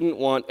 but we didn't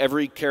want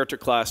every character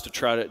class to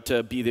try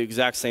to be the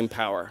exact same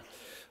power.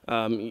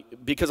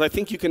 Because I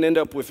think you can end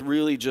up with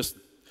really just,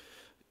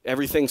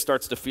 everything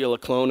starts to feel a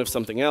clone of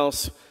something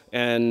else.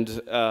 And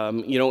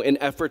in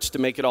efforts to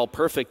make it all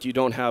perfect, you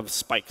don't have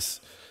spikes.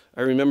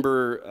 I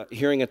remember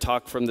hearing a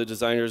talk from the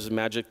designers of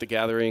Magic: The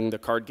Gathering, the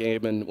card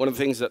game, and one of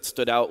the things that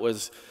stood out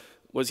was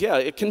yeah,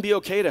 it can be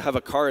okay to have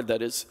a card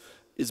that is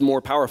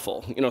more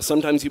powerful.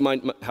 Sometimes you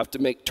might have to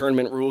make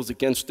tournament rules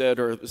against it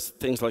or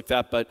things like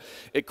that, but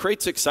it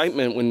creates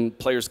excitement when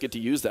players get to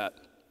use that.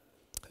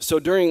 So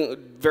during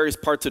various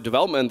parts of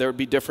development, there would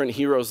be different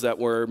heroes that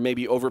were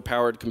maybe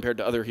overpowered compared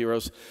to other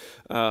heroes.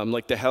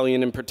 Like the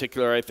Hellion in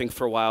particular, I think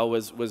for a while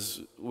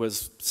was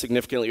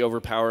significantly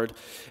overpowered.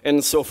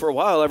 And so for a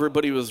while,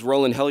 everybody was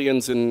rolling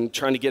Hellions and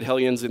trying to get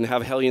Hellions and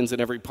have Hellions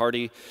in every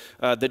party.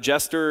 The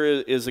Jester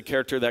is a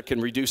character that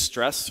can reduce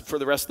stress for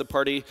the rest of the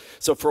party.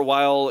 So for a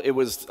while, it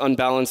was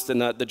unbalanced in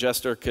that the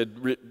Jester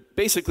could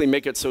basically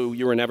make it so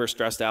you were never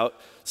stressed out.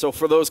 So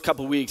for those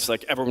couple weeks,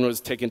 like everyone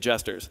was taking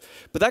jesters.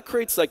 But that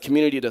creates like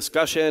community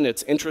discussion,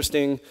 it's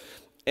interesting.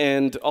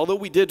 And although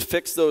we did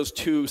fix those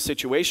two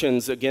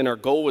situations, again, our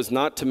goal was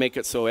not to make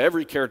it so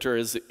every character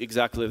is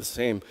exactly the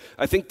same.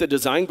 I think the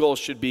design goal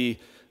should be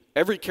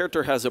every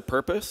character has a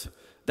purpose.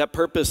 That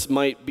purpose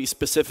might be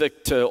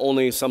specific to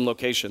only some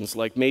locations.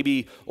 Like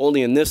maybe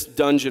only in this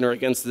dungeon or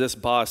against this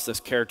boss, this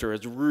character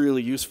is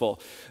really useful.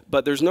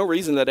 But there's no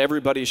reason that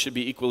everybody should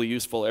be equally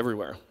useful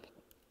everywhere.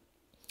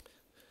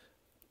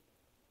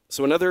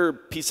 So another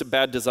piece of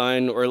bad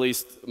design, or at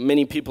least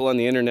many people on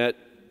the internet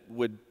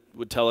would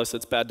tell us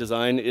it's bad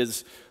design,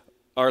 is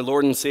our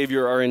Lord and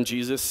Savior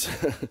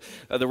RNGesus,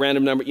 the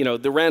random number,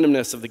 the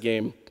randomness of the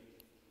game.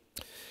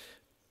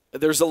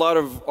 There's a lot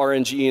of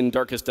RNG in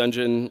Darkest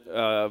Dungeon,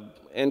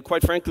 and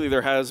quite frankly,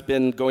 there has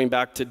been going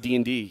back to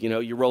D&D.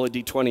 You roll a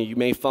D20, you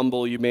may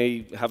fumble, you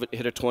may have it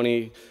hit a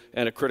 20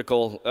 and a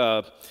critical.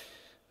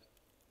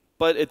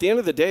 But at the end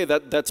of the day,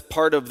 that's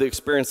part of the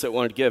experience that I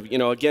wanted to give.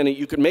 Again,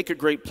 you could make a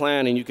great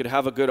plan and you could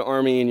have a good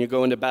army and you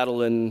go into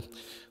battle and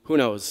who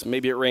knows,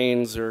 maybe it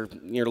rains or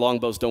your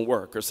longbows don't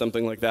work or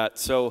something like that.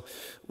 So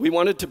we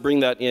wanted to bring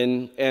that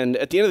in. And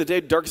at the end of the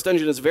day, Darkest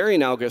Dungeon is very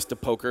analogous to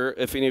poker,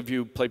 if any of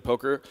you play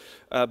poker,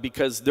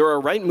 because there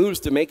are right moves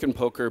to make in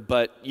poker,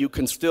 but you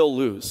can still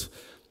lose.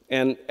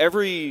 And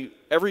every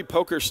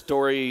poker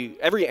story,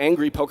 every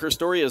angry poker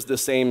story is the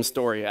same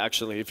story,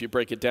 actually, if you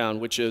break it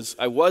down, which is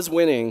I was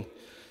winning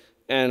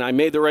and I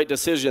made the right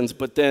decisions,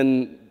 but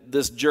then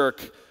this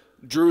jerk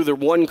drew the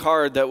one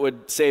card that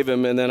would save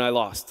him and then I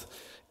lost.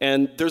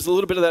 And there's a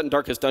little bit of that in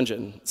Darkest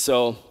Dungeon.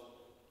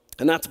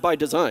 And that's by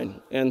design.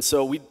 And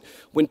so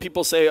when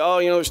people say, oh,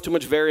 there's too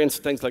much variance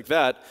and things like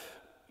that,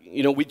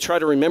 we try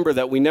to remember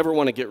that we never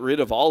want to get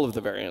rid of all of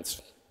the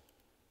variance.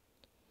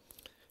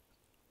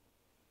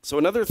 So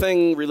another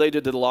thing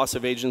related to the loss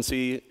of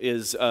agency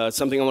is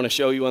something I want to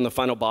show you on the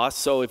final boss.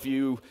 So if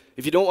you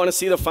don't want to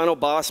see the final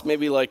boss,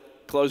 maybe like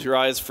close your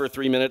eyes for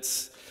 3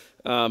 minutes.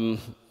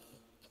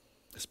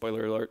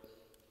 Spoiler alert.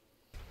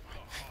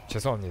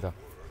 죄송합니다.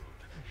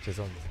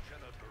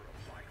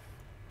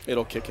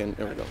 It'll kick in.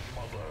 There we go.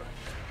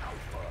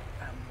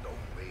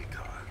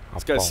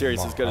 This guy's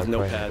serious. He's got his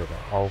notepad.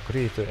 Our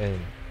create and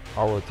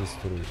our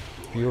destroy.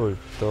 Build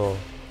the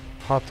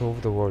heart of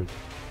the world.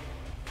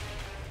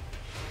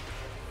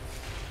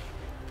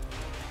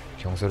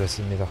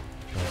 경솔했습니다.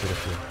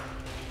 경솔했고요.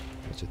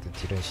 어쨌든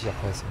딜은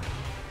시작하였습니다.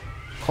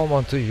 Come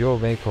on to your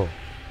maker.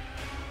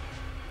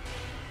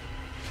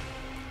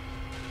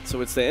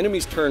 So it's the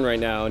enemy's turn right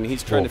now, and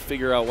he's trying to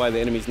figure out why the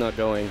enemy's not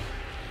going.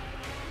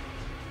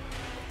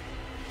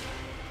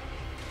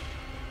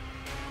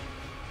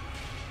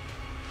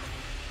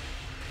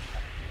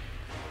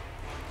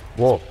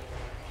 Whoa.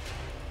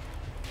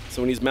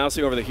 So when he's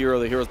mousing over the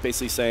hero's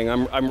basically saying,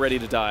 I'm ready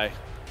to die.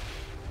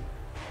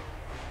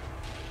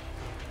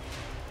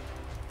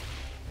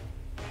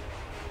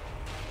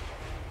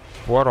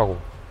 뭐하라고?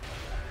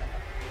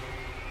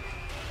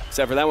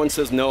 Except for that one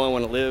says, no, I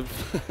want to live.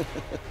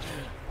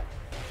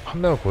 한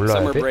명을 골라야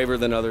Some are 돼? braver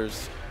than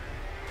others.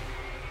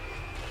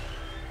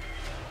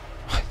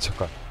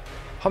 잠깐.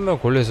 한 명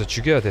골라서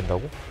죽여야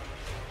된다고?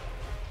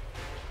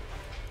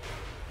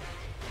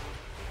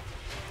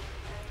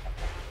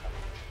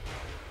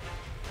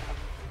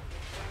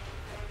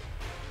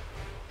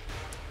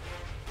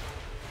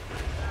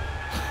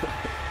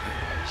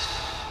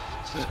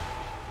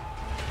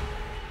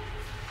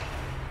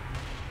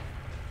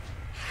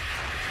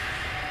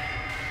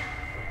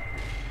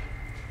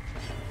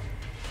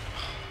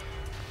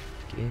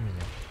 게임이냐?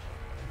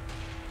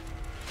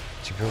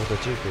 지금부터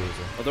찔게요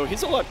이제. Although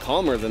he's a lot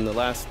calmer than the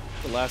last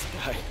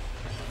guy.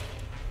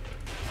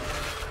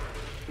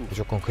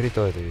 무조건 크리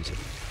떠야 돼요 이제.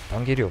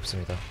 딴 길이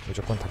없습니다.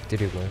 무조건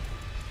닭들이고.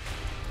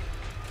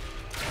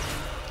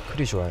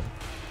 크리 좋아요.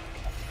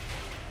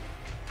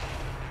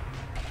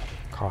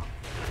 가.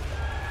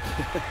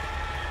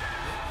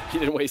 He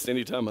didn't waste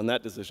any time on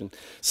that decision.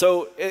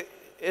 So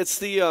it's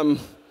the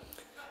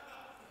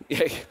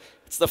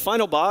it's the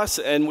final boss,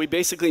 and we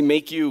basically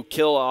make you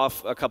kill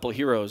off a couple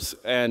heroes.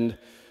 And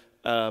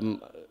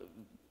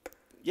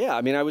yeah,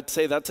 I mean, I would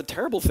say that's a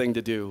terrible thing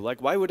to do.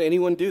 Like, why would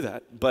anyone do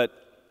that? But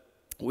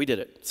we did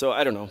it. So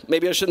I don't know.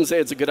 Maybe I shouldn't say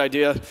it's a good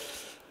idea.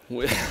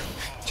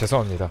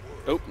 죄송합니다.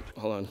 Oh,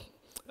 hold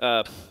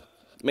on.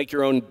 Make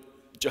your own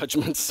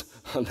judgments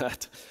on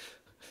that.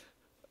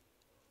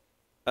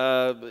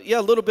 Yeah,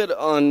 a little bit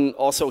on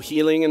also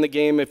healing in the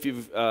game if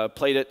you've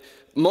played it.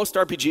 Most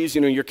RPGs,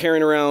 you're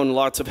carrying around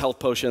lots of health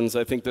potions.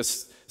 I think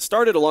this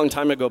started a long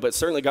time ago, but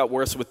certainly got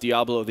worse with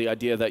Diablo, the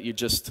idea that you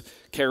just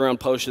carry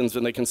around potions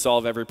and they can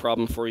solve every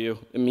problem for you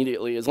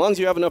immediately, as long as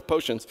you have enough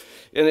potions.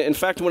 And in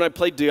fact, when I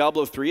played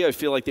Diablo 3, I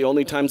feel like the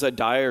only times I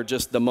die are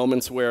just the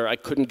moments where I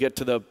couldn't get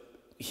to the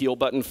heal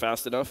button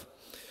fast enough.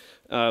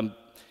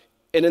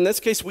 And in this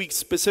case, we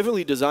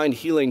specifically designed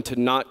healing to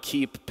not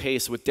keep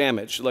pace with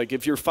damage. Like,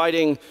 if you're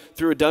fighting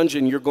through a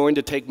dungeon, you're going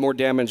to take more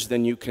damage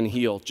than you can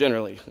heal,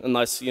 generally,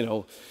 unless,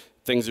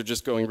 things are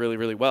just going really,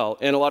 really well.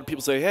 And a lot of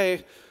people say,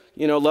 hey,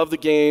 love the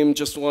game,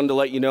 just wanted to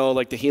let you know,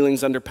 like, the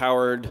healing's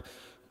underpowered,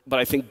 but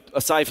I think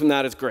aside from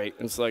that, it's great.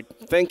 And it's like,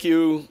 thank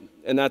you,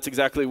 and that's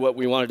exactly what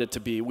we wanted it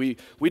to be. We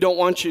don't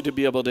want you to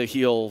be able to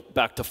heal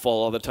back to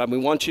full all the time. We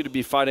want you to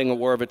be fighting a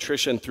war of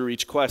attrition through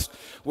each quest,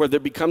 where there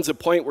becomes a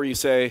point where you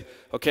say,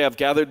 okay, I've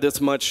gathered this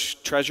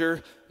much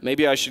treasure,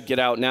 maybe I should get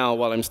out now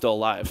while I'm still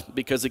alive.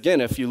 Because again,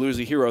 if you lose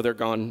a hero, they're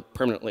gone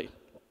permanently.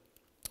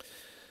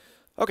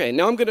 Okay,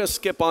 now I'm going to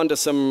skip on to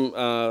some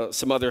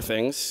other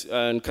things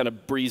and kind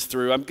of breeze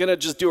through. I'm going to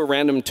just do a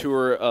random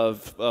tour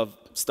of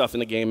stuff in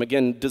the game,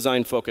 again,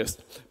 design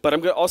focused. But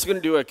I'm also going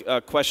to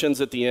do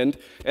questions at the end,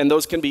 and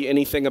those can be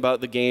anything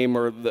about the game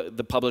or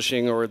the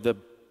publishing or the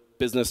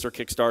business or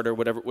Kickstarter,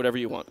 whatever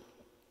you want.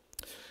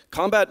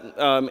 Combat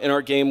in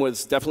our game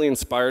was definitely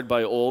inspired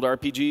by old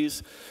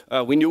RPGs.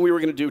 We knew we were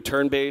going to do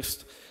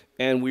turn-based,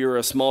 and we were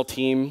a small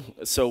team,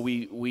 so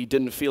we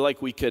didn't feel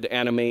like we could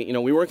animate.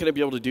 We weren't going to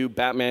be able to do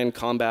Batman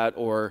combat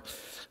or,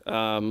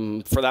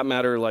 for that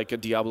matter, like a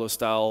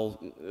Diablo-style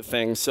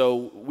thing.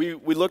 So we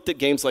looked at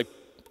games like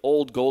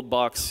old gold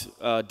box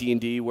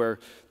D&D where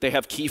they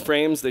have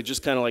keyframes. They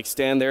just kind of like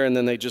stand there, and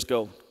then they just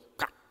go.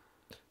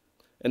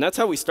 And that's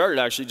how we started,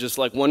 actually, just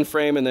like one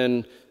frame and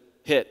then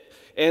hit.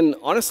 And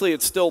honestly,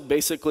 it's still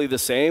basically the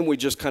same. We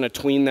just kind of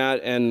tween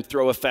that and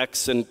throw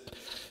effects and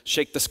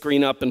shake the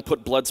screen up and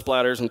put blood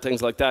splatters and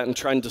things like that and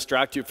try and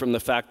distract you from the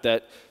fact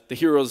that the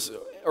heroes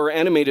are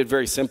animated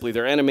very simply.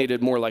 They're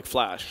animated more like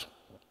Flash.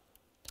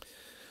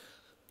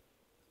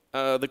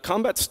 The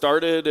combat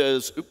started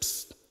as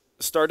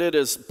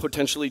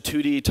potentially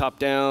 2D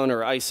top-down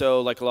or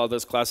ISO, like a lot of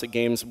those classic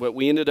games. But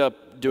we ended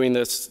up doing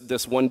this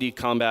 1D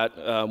combat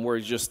where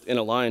you're just in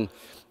a line.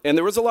 And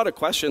there was a lot of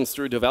questions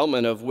through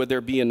development of would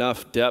there be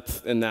enough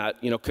depth in that?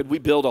 Could we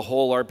build a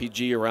whole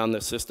RPG around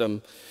this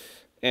system?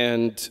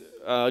 And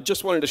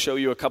just wanted to show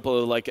you a couple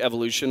of like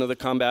evolution of the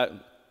combat.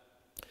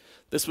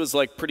 This was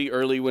like pretty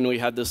early when we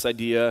had this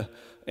idea,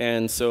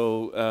 and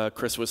so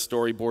Chris was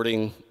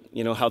storyboarding,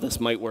 how this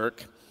might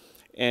work.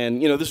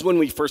 And this is when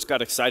we first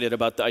got excited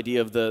about the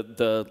idea of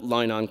the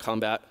line-on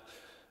combat.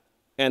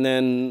 And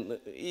then,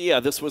 yeah,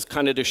 this was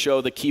kind of to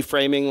show the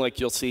keyframing, like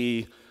you'll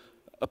see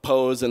a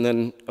pose and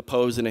then a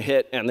pose and a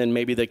hit, and then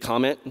maybe they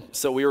comment.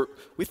 So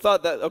we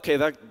thought that,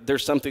 okay,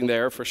 there's something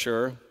there for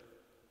sure.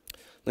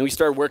 Then we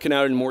started working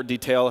out in more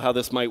detail how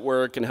this might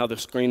work and how the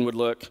screen would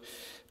look.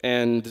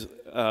 And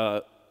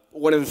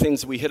one of the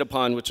things we hit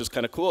upon, which is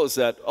kind of cool, is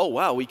that, oh,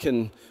 wow,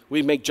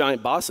 we make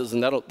giant bosses,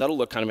 and that'll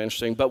look kind of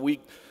interesting. But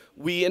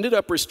we ended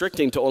up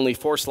restricting to only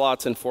 4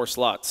 slots and 4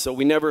 slots. So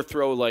we never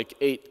throw like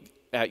 8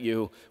 at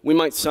you. We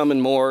might summon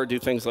more, do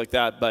things like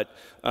that. But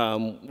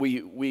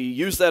we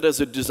use that as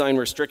a design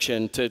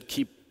restriction to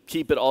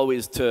keep it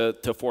always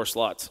to 4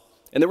 slots.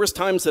 And there was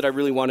times that I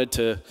really wanted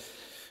to,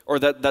 or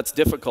that's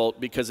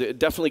difficult because it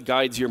definitely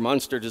guides your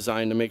monster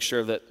design to make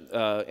sure that,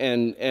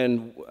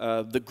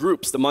 the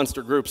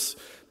monster groups,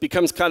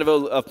 becomes kind of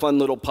a fun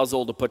little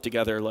puzzle to put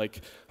together.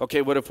 Like,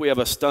 okay, what if we have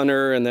a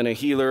stunner and then a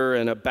healer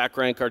and a back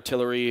rank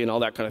artillery and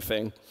all that kind of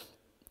thing?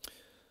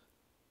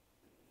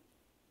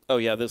 Oh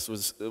yeah, this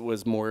was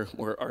more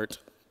art.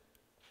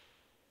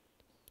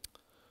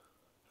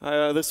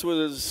 This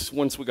was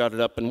once we got it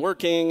up and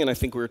working, and I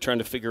think we were trying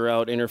to figure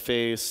out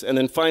interface. And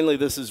then finally,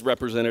 this is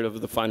representative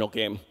of the final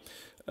game.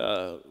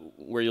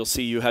 Where you'll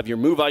see you have your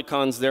move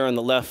icons there on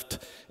the left.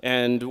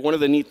 And one of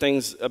the neat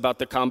things about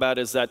the combat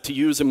is that to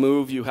use a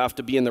move, you have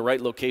to be in the right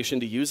location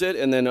to use it,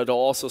 and then it'll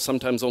also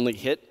sometimes only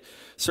hit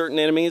certain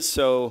enemies.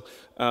 So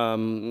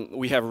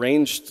we have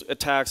ranged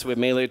attacks, we have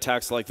melee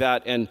attacks like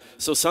that. And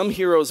so some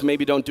heroes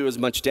maybe don't do as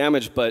much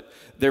damage, but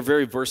they're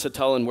very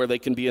versatile in where they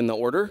can be in the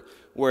order.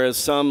 Whereas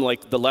some,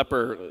 like the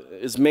leper,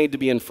 is made to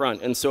be in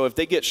front. And so if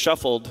they get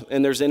shuffled,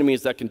 and there's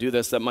enemies that can do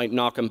this that might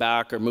knock them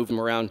back or move them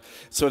around.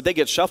 So if they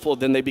get shuffled,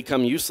 then they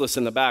become useless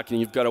in the back,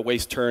 and you've got to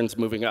waste turns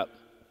moving up.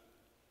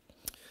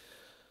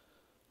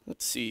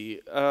 Let's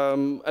see.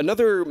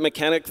 Another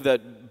mechanic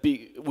that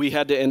we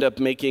had to end up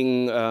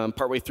making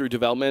partway through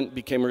development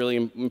became really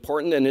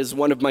important, and is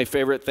one of my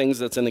favorite things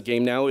that's in the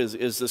game now,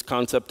 is this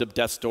concept of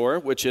death's door,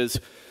 which is,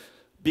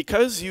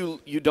 because you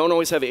don't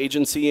always have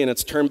agency and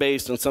it's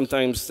turn-based and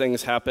sometimes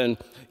things happen,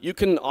 you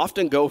can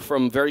often go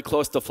from very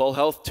close to full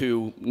health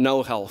to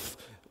no health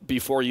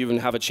before you even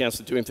have a chance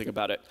to do anything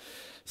about it.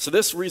 So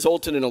this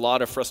resulted in a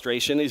lot of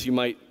frustration, as you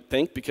might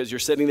think, because you're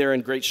sitting there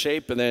in great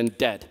shape and then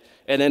dead.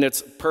 And then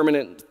it's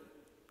permanent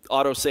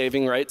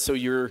auto-saving, right? So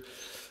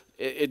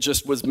it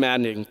just was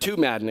maddening, too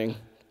maddening.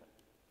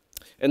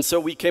 And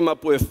so we came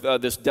up with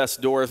this death's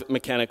door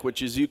mechanic,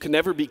 which is you can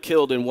never be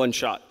killed in one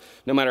shot.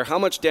 No matter how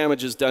much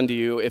damage is done to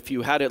you, if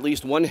you had at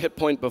least 1 hit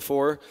point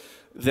before,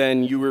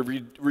 then you were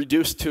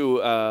reduced to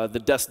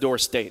the death's door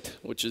state,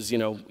 which is,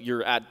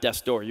 you're at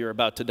death's door, you're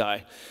about to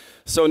die.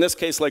 So in this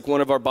case, like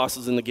one of our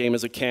bosses in the game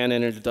is a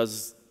cannon, and it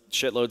does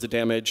shitloads of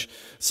damage.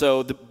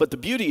 So, but the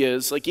beauty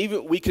is, like,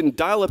 even we can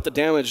dial up the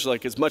damage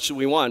like as much as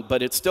we want,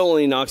 but it still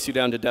only knocks you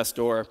down to death's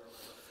door.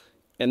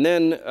 And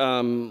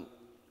then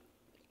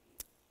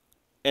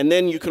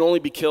you can only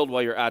be killed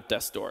while you're at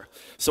death's door.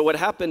 So what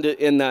happened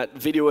in that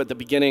video at the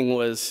beginning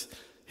was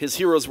his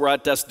heroes were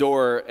at death's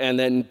door, and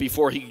then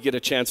before he could get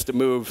a chance to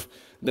move,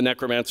 the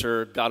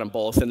necromancer got them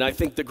both. And I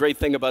think the great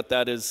thing about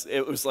that is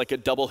it was like a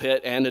double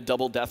hit and a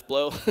double death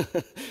blow.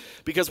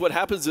 Because what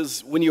happens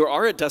is when you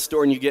are at death's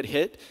door and you get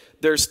hit,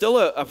 there's still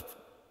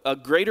a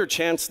greater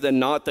chance than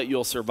not that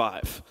you'll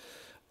survive.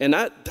 And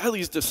that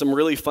leads to some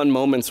really fun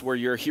moments where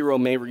your hero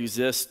may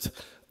resist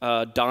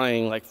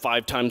dying like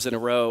 5 times in a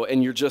row,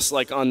 and you're just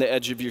like on the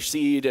edge of your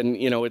seat, and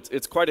you know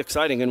it's quite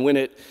exciting. And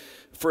when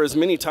for as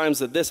many times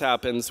that this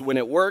happens, when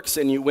it works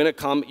and you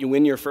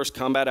win your first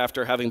combat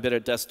after having been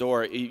at death's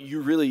door,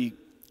 you really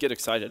get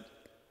excited.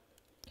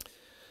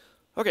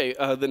 Okay,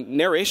 the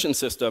narration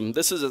system.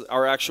 This is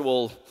our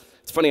actual.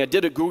 It's funny. I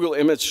did a Google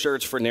image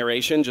search for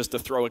narration just to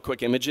throw a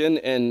quick image in,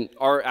 and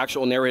our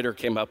actual narrator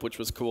came up, which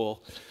was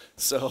cool.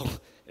 So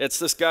it's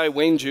this guy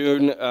Wayne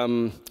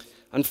June.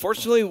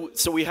 Unfortunately,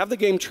 so we have the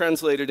game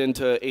translated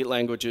into 8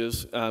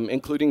 languages,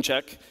 including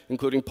Czech,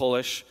 including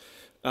Polish.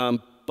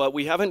 But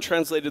we haven't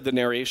translated the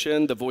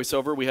narration, the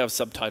voiceover. We have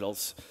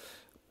subtitles.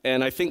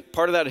 And I think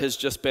part of that has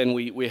just been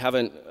we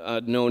haven't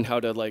known how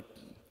to, like,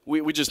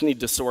 we just need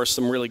to source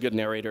some really good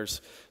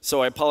narrators.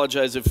 So I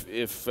apologize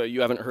if you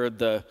haven't heard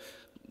the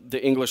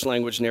English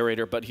language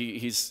narrator, but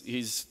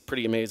he's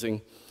pretty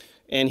amazing.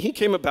 And he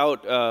came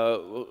about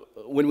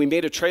when we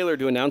made a trailer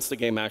to announce the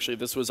game, actually.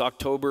 This was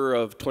October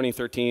of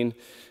 2013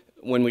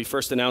 when we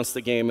first announced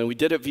the game. And we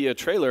did it via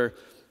trailer.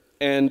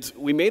 And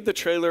we made the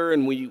trailer,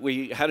 and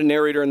we had a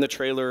narrator in the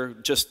trailer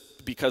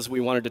just because we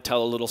wanted to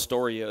tell a little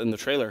story in the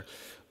trailer.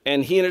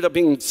 And he ended up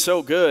being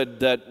so good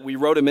that we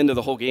wrote him into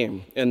the whole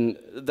game. And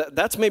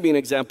that's maybe an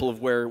example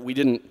of where we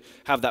didn't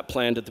have that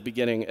planned at the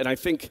beginning. And I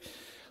think,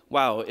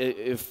 wow,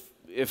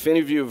 if any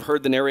of you have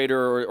heard the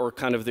narrator or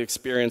kind of the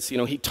experience, you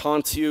know, he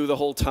taunts you the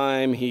whole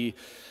time.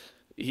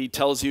 He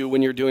tells you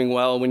when you're doing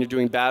well, when you're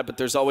doing bad, but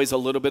there's always a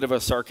little bit of a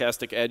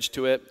sarcastic edge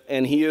to it.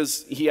 And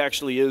he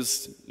actually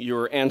is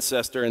your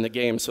ancestor in the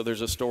game, so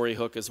there's a story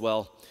hook as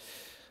well.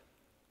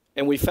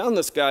 And we found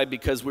this guy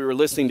because we were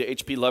listening to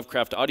H.P.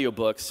 Lovecraft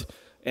audiobooks,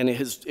 and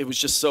it was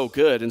just so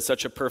good and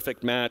such a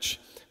perfect match.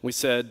 We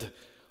said,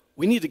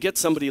 we need to get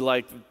somebody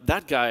like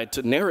that guy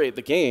to narrate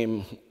the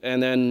game.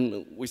 And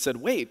then we said,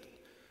 wait,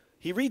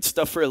 he reads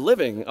stuff for a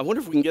living. I wonder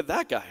if we can get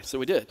that guy. So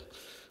we did.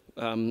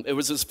 It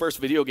was his first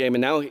video game,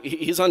 and now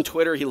he's on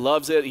Twitter. He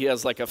loves it. He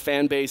has like a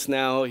fan base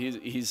now.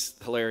 He's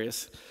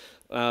hilarious.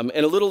 And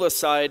a little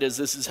aside is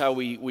this is how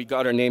we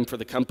got our name for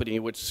the company,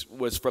 which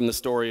was from the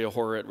story of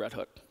Horror at Red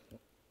Hook.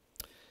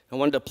 I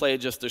wanted to play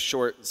just a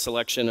short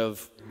selection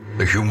of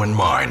the human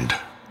mind,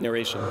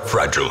 narration.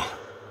 Fragile,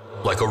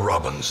 like a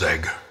robin's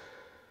egg.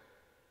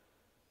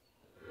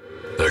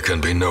 There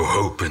can be no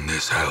hope in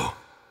this hell.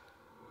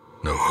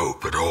 No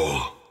hope at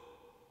all.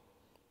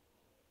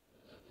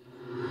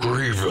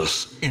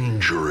 Grievous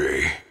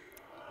injury,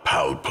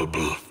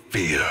 palpable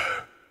fear.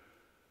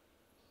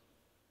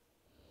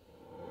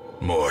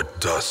 More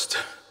dust,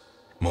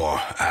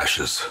 more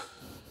ashes,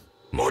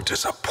 more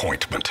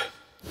disappointment.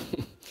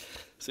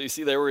 So you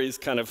see there where he's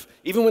kind of,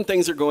 even when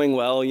things are going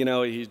well, you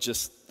know, he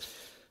just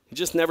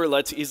never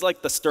lets, he's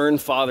like the stern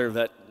father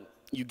that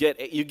you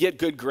get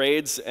good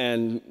grades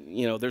and,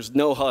 you know, there's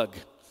no hug.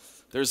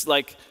 There's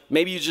like,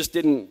 maybe you just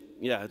didn't,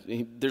 yeah,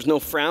 there's no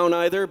frown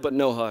either, but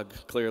no hug,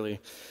 clearly.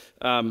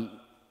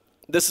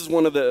 This is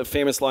one of the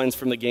famous lines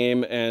from the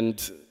game, and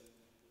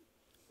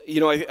you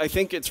know, I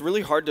think it's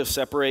really hard to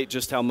separate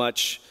just how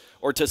much,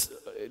 or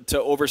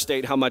to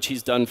overstate how much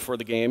he's done for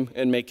the game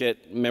and make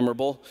it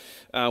memorable.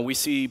 We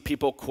see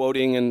people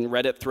quoting in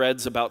Reddit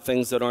threads about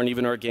things that aren't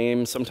even our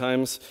game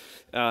sometimes.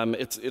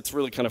 It's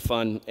really kind of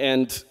fun.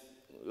 And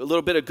a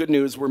little bit of good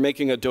news, we're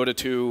making a Dota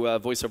 2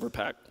 voiceover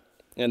pack,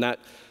 and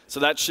so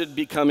that should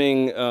be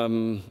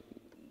coming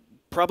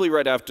probably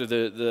right after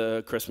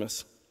the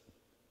Christmas.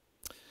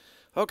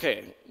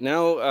 Okay,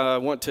 now I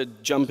want to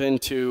jump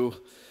into,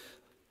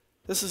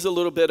 this is a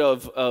little bit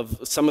of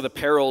some of the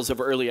perils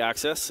of early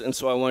access, and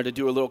so I wanted to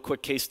do a little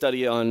quick case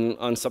study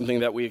on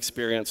something that we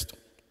experienced.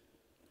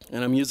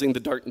 And I'm using the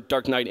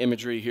Dark Knight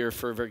imagery here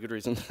for a very good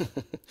reason.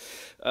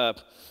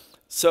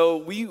 So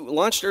we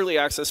launched early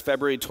access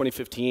February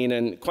 2015,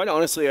 and quite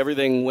honestly,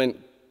 everything went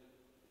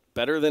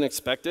better than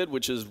expected,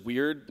 which is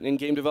weird in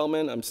game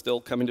development. I'm still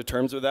coming to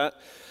terms with that.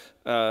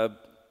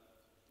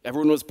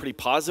 Everyone was pretty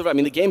positive. I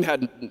mean, the game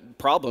had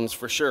problems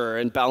for sure,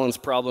 and balance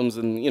problems,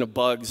 and you know,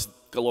 bugs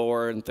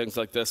galore and things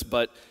like this.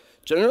 But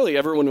generally,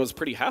 everyone was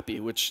pretty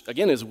happy, which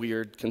again is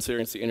weird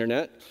considering it's the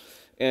internet.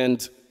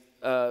 And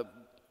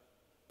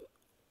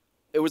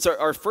it was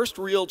our first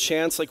real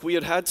chance. Like, we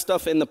had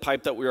stuff in the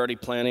pipe that we were already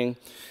planning,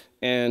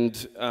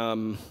 and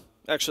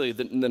actually,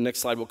 the next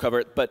slide will cover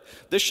it. But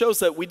this shows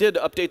that we did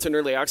updates in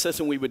early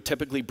access, and we would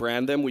typically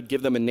brand them. We'd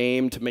give them a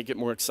name to make it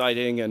more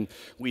exciting, and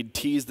we'd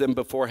tease them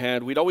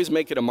beforehand. We'd always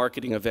make it a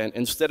marketing event.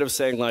 Instead of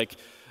saying, like,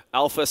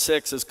 Alpha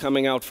 6 is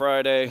coming out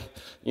Friday,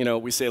 you know,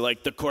 we say,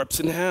 like, The Corpse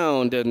and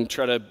Hound, and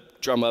try to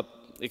drum up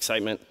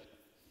excitement.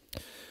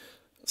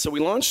 So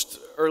we launched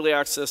early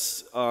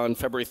access on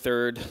February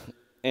 3rd,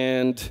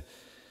 and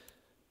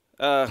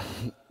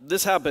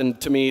this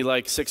happened to me,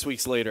 like, 6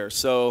 weeks later.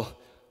 So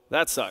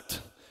that sucked.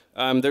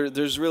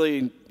 There's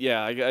really,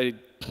 yeah,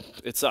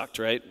 it sucked,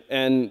 right?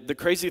 And the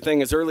crazy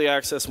thing is early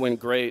access went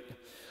great.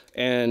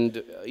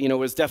 And you know, it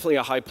was definitely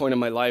a high point in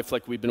my life.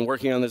 Like, we'd been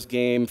working on this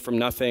game from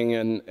nothing,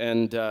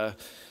 and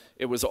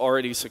it was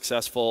already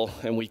successful,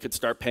 and we could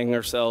start paying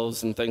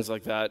ourselves and things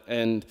like that.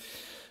 And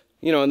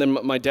you know, and then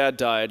my dad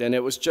died, and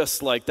it was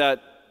just like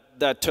that.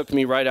 That took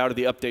me right out of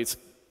the updates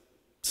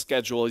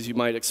schedule, as you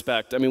might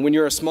expect. I mean, when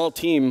you're a small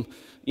team,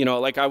 you know,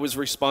 like I was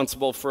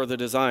responsible for the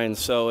design.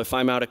 So if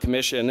I'm out of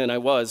commission, and I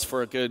was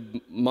for a good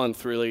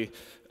month, really.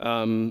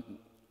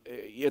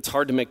 It's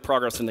hard to make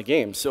progress in the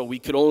game. So we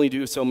could only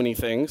do so many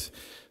things.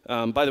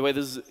 By the way,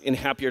 this is in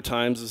happier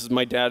times. This is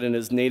my dad in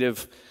his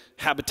native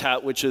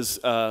habitat, which is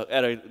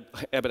at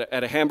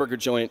a hamburger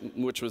joint,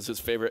 which was his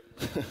favorite,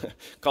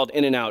 called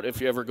In-N-Out.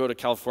 If you ever go to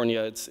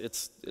California,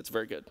 it's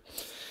very good.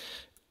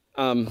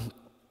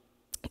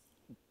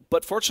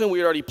 But fortunately, we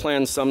had already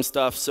planned some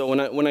stuff. So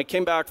when I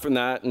came back from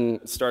that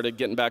and started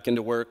getting back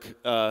into work,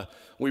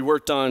 we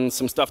worked on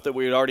some stuff that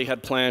we already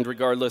had planned,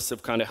 regardless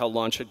of kind of how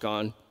launch had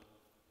gone.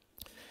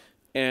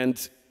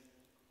 And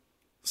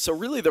so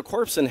really the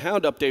Corpse and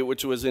Hound update,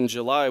 which was in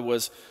July,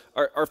 was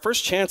our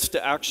first chance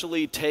to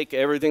actually take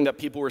everything that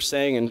people were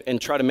saying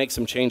and try to make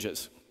some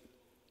changes.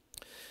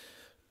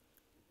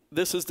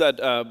 This is that,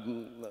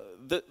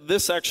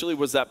 this actually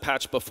was that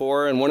patch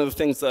before, and one of the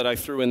things that I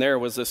threw in there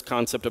was this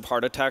concept of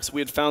heart attacks.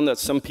 We had found that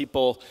some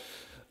people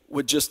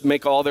would just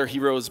make all their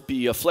heroes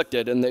be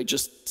afflicted, and they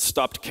just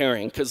stopped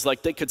caring, because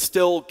like they could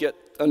still get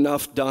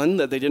enough done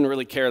that they didn't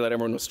really care that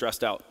everyone was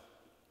stressed out.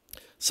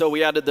 So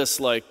we added this,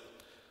 like,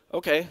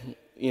 okay,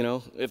 you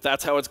know, if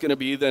that's how it's going to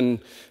be,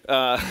 then,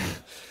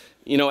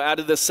 you know,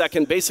 added this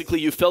second. Basically,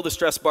 you fill the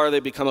stress bar,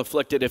 they become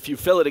afflicted. If you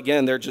fill it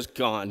again, they're just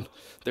gone.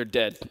 They're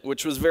dead,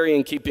 which was very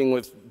in keeping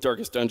with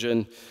Darkest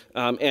Dungeon,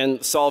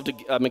 and solved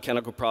a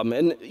mechanical problem.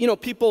 And, you know,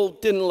 people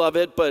didn't love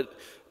it, but,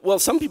 well,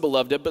 some people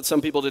loved it, but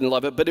some people didn't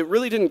love it. But it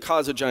really didn't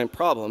cause a giant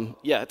problem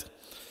yet.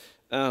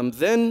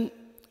 Then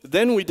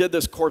we did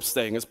this corpse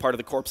thing as part of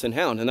the Corpse and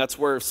Hound, and that's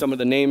where some of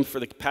the name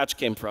for the patch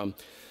came from.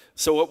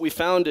 So what we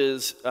found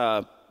is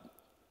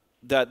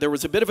that there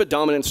was a bit of a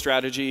dominant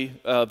strategy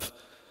of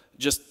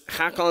just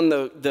hack on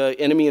the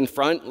enemy in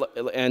front,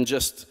 and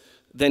just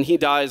then he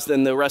dies,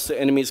 then the rest of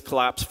the enemies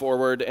collapse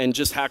forward, and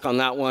just hack on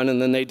that one,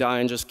 and then they die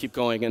and just keep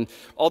going. And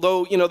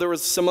although, you know, there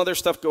was some other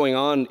stuff going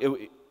on,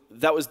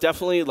 that was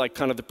definitely like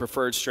kind of the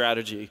preferred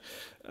strategy.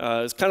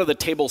 It's kind of the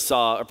table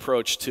saw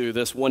approach to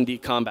this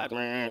 1D combat.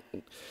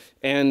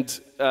 And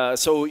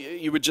so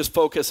you would just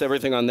focus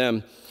everything on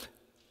them.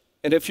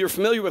 And if you're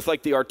familiar with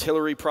like the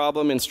artillery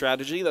problem in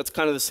strategy, that's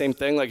kind of the same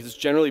thing. Like, it's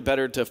generally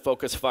better to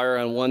focus fire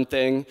on one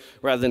thing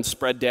rather than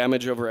spread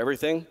damage over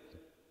everything.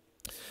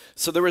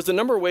 So there was a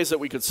number of ways that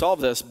we could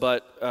solve this,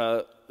 but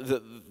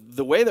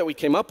the way that we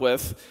came up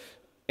with,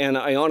 and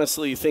I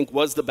honestly think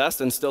was the best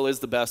and still is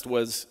the best,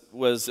 was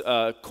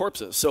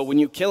corpses. So when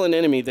you kill an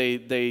enemy,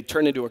 they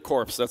turn into a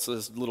corpse. That's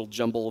this little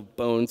jumble of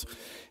bones.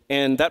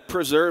 And that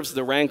preserves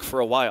the rank for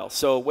a while.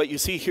 So what you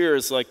see here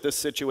is like this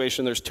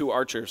situation, there's two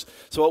archers.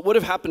 So what would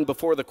have happened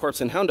before the Corpse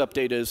and Hound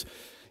update is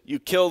you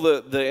kill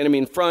the enemy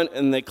in front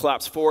and they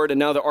collapse forward, and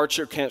now the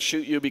archer can't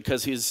shoot you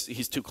because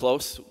he's too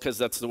close, because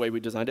that's the way we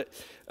designed it.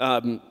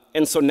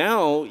 And so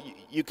now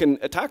you can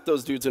attack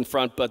those dudes in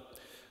front, but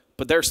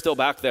they're still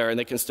back there and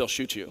they can still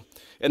shoot you.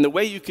 And the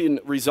way you can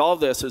resolve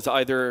this is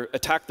either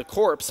attack the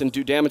corpse and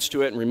do damage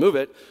to it and remove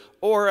it,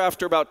 or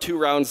after about 2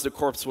 rounds, the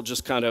corpse will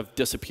just kind of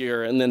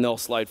disappear and then they'll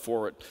slide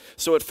forward.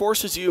 So it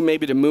forces you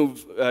maybe to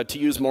move, to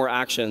use more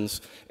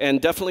actions,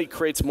 and definitely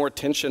creates more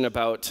tension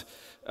about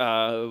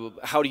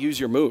how to use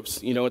your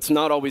moves. You know, it's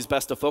not always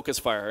best to focus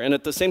fire. And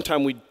at the same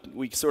time,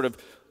 we sort of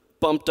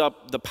bumped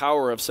up the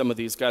power of some of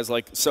these guys.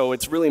 Like, so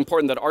it's really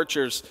important that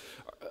archers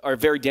are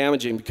very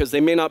damaging because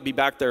they may not be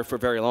back there for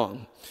very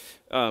long.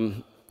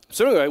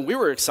 So anyway, we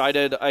were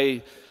excited.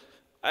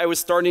 I was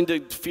starting to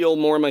feel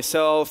more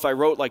myself. I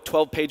wrote like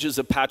 12 pages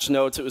of patch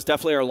notes. It was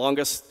definitely our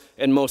longest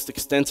and most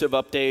extensive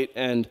update,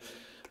 and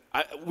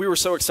we were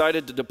so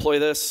excited to deploy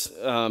this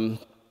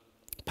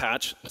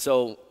patch.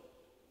 So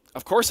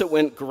of course it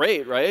went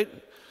great, right?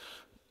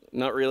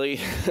 Not really.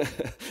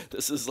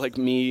 This is like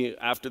me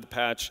after the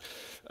patch.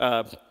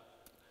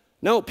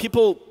 No,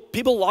 people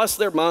lost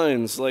their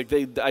minds. Like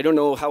I don't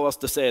know how else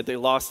to say it. They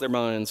lost their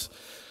minds.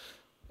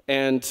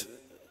 And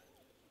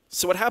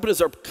so what happened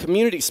is our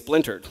community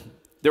splintered.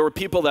 There were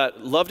people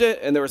that loved it,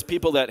 and there was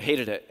people that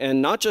hated it.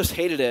 And not just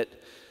hated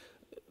it,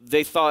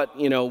 they thought,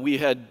 you know, we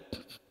had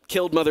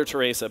killed Mother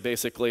Teresa,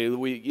 basically.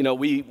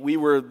 We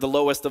were the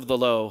lowest of the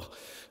low.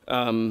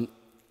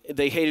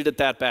 They hated it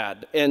that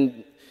bad.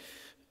 And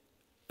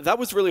that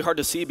was really hard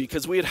to see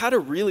because we had a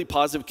really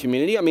positive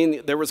community. I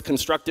mean, there was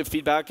constructive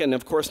feedback, and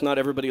of course not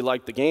everybody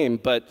liked the game,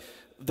 but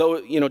though,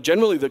 you know,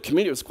 generally the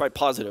community was quite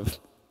positive.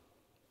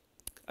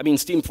 I mean,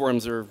 Steam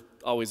forums are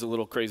always a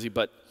little crazy,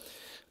 but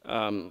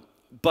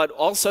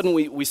all of a sudden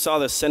we saw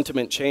this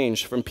sentiment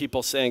change from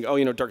people saying, oh,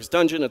 you know, Darkest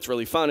Dungeon, it's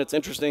really fun, it's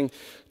interesting,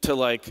 to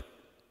like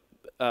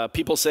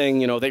people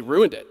saying, you know, they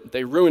ruined it.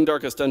 They ruined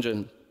Darkest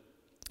Dungeon.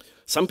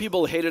 Some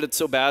people hated it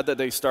so bad that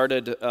they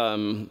started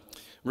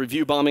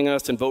review bombing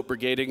us and vote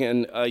brigading,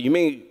 and you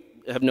may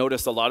have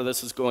noticed a lot of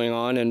this is going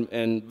on,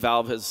 and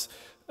Valve has,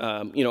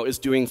 is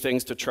doing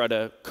things to try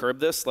to curb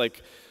this.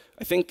 Like,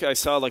 I think I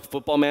saw like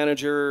Football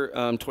Manager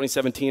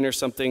 2017 or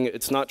something.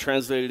 It's not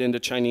translated into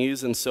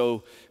Chinese, and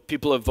so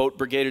people have vote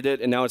brigaded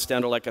it, and now it's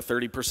down to like a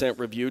 30%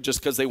 review just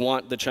because they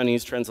want the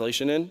Chinese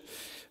translation in.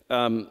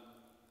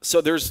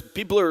 So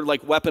people are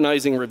like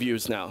weaponizing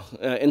reviews now.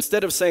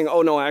 Instead of saying,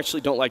 oh no, I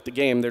actually don't like the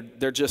game,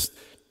 they're just,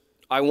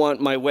 I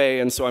want my way,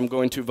 and so I'm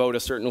going to vote a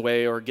certain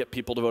way or get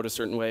people to vote a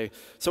certain way.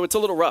 So it's a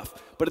little rough.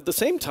 But at the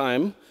same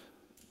time,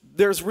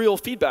 there's real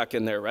feedback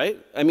in there, right?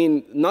 I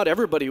mean, not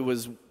everybody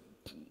was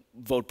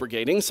vote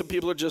brigading. Some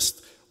people are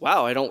just,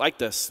 wow, I don't like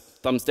this,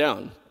 thumbs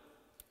down.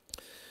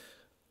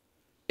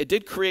 It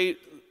did create,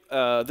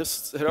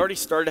 this had already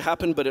started to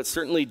happen, but it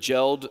certainly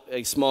gelled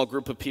a small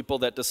group of people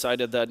that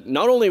decided that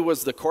not only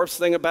was the corpse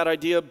thing a bad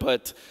idea,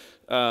 but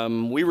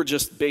we were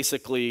just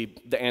basically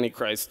the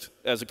Antichrist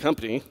as a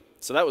company.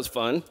 So that was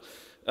fun.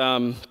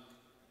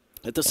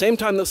 At the same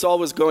time this all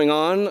was going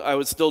on, I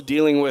was still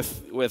dealing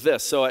with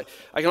this. So I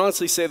can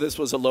honestly say this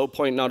was a low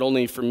point not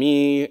only for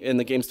me in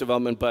the games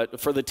development, but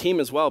for the team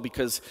as well,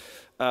 because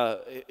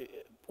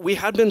we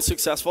had been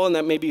successful, and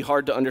that may be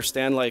hard to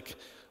understand, like,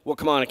 well,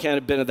 come on, it can't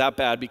have been that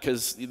bad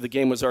because the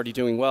game was already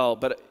doing well.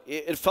 But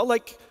it felt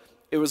like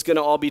it was going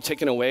to all be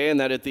taken away, and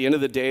that at the end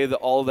of the day,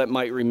 all that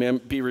might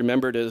be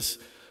remembered is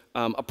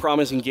a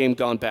promising game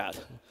gone bad.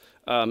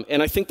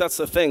 And I think that's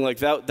the thing. Like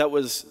that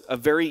was a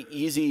very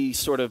easy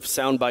sort of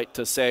soundbite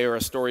to say, or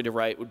a story to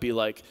write would be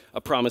like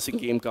a promising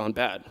game gone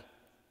bad.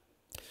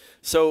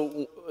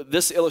 So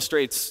this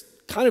illustrates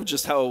kind of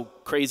just how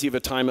crazy of a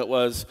time it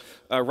was.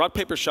 Rock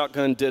Paper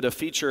Shotgun did a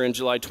feature in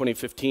July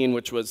 2015,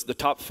 which was the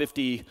top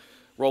 50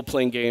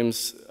 role-playing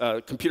games,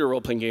 computer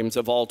role-playing games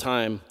of all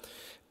time,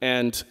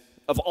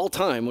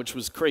 which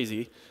was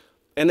crazy.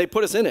 And they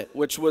put us in it,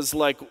 which was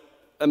like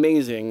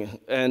amazing,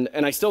 and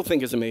I still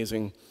think is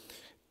amazing.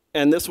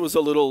 And this was a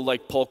little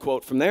like pull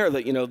quote from there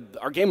that,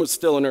 our game was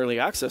still in early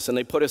access, and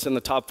they put us in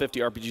the top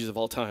 50 RPGs of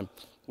all time.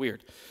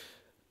 Weird.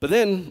 But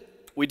then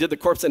we did the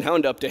Corpse and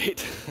Hound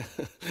update,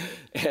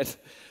 and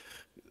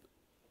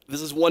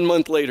this is 1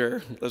 month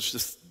later. Let's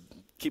just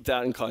keep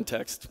that in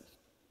context.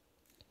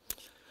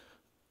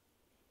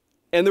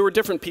 And there were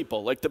different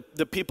people, like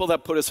the people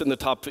that put us in the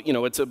top,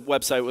 it's a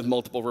website with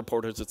multiple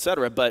reporters, et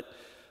cetera. But,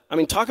 I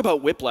mean, talk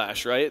about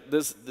whiplash, right?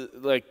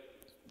 Like,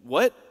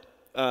 what?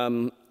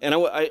 And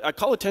I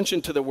call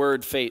attention to the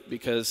word fate,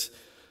 because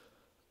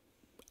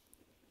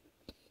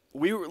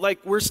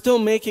we're still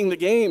making the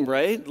game,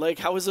 right? Like,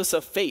 how is this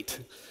a fate?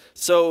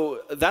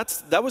 So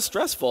that was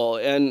stressful.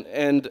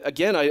 And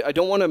again, I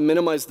don't want to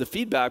minimize the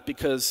feedback,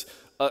 because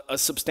a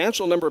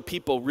substantial number of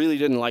people really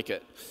didn't like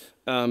it.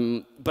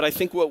 But I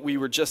think what we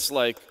were just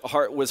like,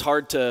 it's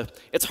hard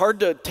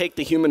to take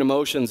the human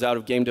emotions out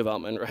of game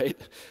development, right?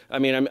 I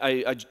mean,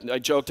 I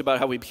joked about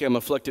how we became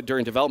afflicted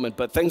during development,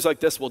 but things like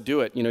this will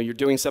do it. You're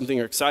doing something,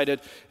 you're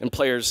excited, and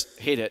players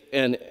hate it.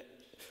 And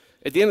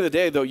at the end of the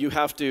day, though, you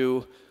have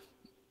to,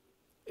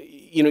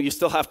 you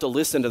still have to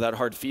listen to that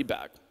hard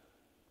feedback.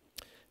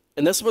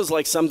 And this was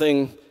like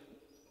something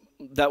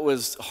that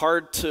was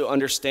hard to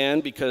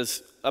understand,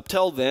 because up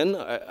till then,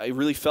 I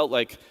really felt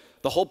like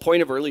the whole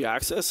point of early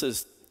access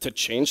is to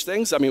change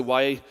things. I mean,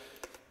 why?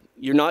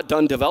 You're not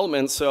done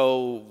development,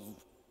 so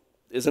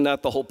isn't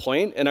that the whole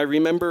point? And I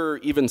remember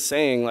even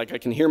saying, like, I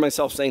can hear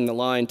myself saying the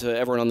line to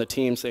everyone on the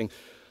team saying,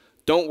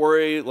 don't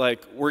worry,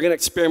 like, we're going to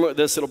experiment with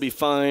this, it'll be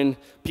fine.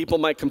 People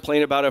might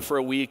complain about it for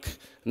a week,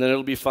 and then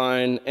it'll be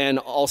fine. And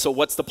also,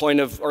 what's the point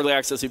of early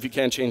access if you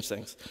can't change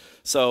things?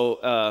 So,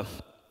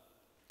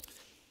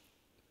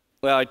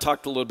 well, I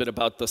talked a little bit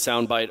about the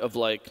soundbite of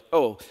like,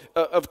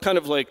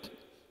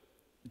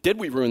 did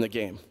we ruin the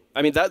game?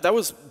 I mean, that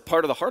was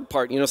part of the hard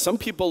part. Some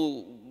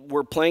people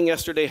were playing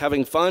yesterday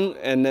having fun,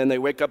 and then they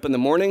wake up in the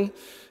morning,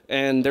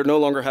 and they're no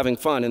longer having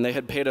fun, and they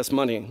had paid us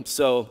money.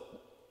 So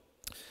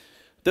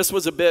this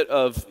was a bit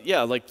of,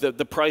 yeah, like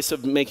the price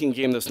of making a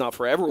game that's not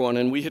for everyone,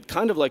 and we had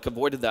kind of like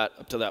avoided that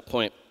up to that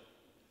point.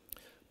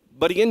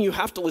 But again, you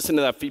have to listen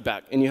to that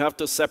feedback, and you have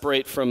to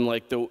separate from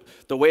like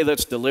the way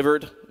that's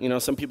delivered.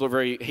 Some people are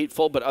very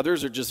hateful, but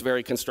others are just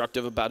very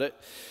constructive about it.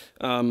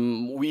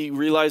 We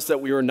realized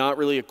that we were not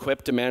really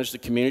equipped to manage the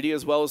community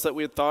as well as that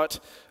we had thought.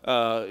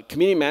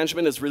 Community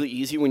management is really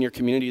easy when your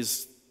community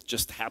is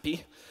just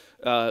happy.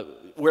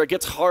 Where it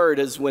gets hard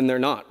is when they're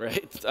not,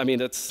 right? I mean,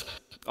 that's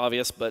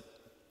obvious, but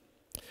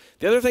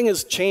the other thing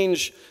is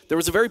change. There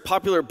was a very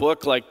popular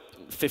book like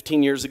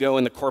 15 years ago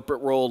in the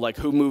corporate world, like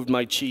Who Moved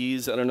My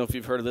Cheese? I don't know if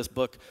you've heard of this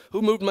book,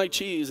 Who Moved My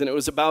Cheese? And it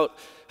was about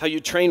how you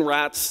train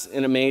rats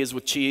in a maze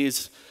with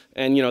cheese.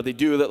 And they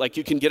do that, like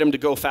you can get them to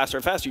go faster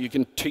and faster. You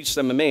can teach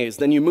them a maze.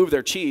 Then you move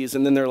their cheese,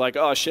 and then they're like,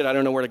 oh shit, I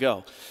don't know where to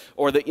go.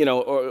 Or that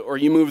or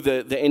you move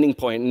the ending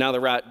point, and now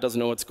the rat doesn't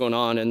know what's going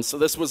on. And so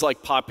this was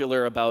like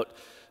popular about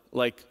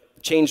like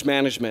change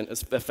management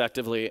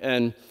effectively.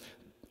 And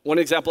one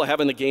example I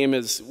have in the game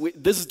is,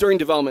 this is during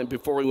development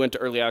before we went to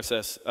early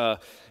access.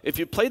 If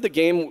you played the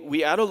game,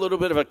 we add a little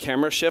bit of a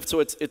camera shift. So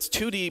it's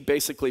 2D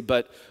basically,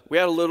 but we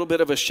add a little bit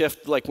of a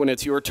shift like when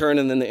it's your turn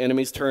and then the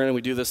enemy's turn, and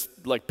we do this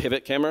like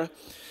pivot camera.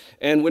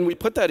 And when we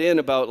put that in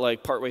about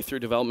like partway through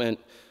development,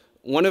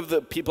 one of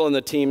the people in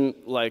the team,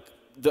 like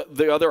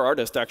the other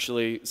artist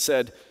actually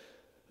said,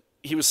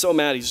 he was so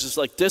mad. He's just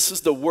like, this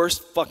is the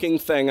worst fucking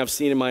thing I've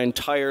seen in my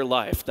entire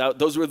life.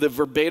 Those were the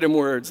verbatim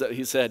words that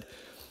he said.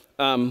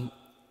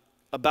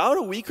 About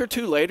a week or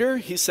two later,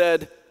 he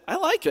said, I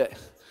like it.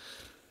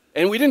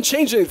 And we didn't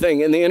change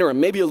anything in the interim,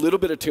 maybe a little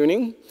bit of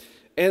tuning.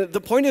 And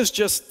the point is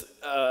just,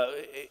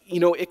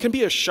 it can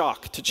be a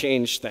shock to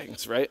change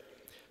things, right?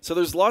 So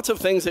there's lots of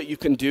things that you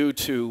can do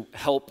to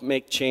help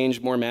make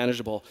change more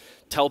manageable.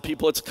 Tell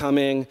people it's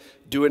coming,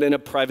 do it in a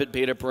private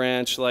beta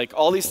branch, like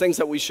all these things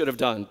that we should have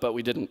done, but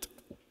we didn't.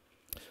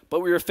 But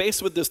we were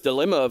faced with this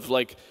dilemma of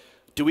like,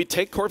 do we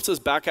take corpses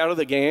back out of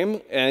the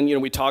game? And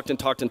we talked and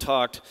talked and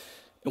talked.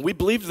 And we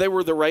believed they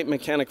were the right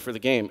mechanic for the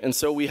game. And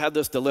so we had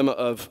this dilemma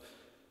of,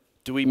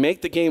 do we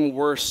make the game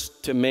worse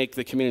to make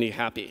the community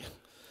happy?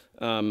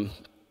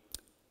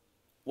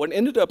 What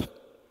ended up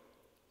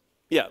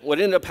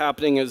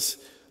happening is,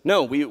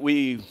 no,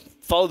 we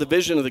followed the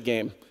vision of the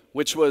game,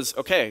 which was,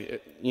 okay,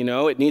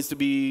 it needs to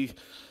be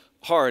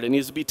hard, it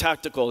needs to be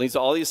tactical, it needs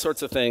all these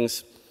sorts of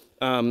things.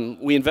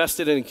 We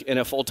invested in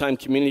a full-time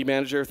community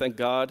manager, thank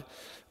God.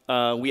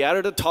 We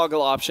added a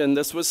toggle option.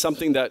 This was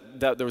something that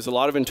there was a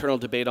lot of internal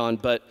debate on,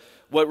 but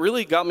what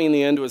really got me in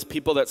the end was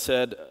people that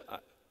said,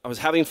 I was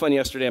having fun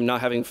yesterday, I'm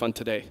not having fun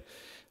today.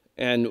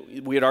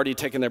 And we had already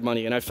taken their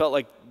money, and I felt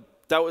like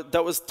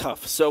that was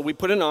tough. So we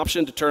put an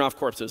option to turn off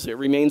corpses. It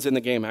remains in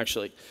the game,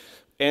 actually.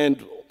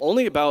 And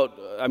only about,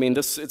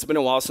 it's been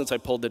a while since I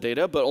pulled the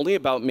data, but only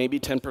about maybe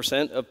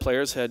 10% of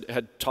players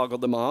had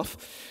toggled them off.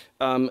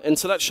 And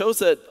so that shows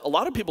that a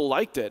lot of people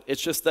liked it.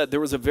 It's just that there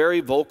was a very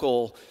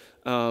vocal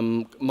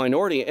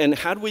minority, and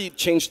had we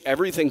changed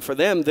everything for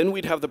them, then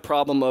we'd have the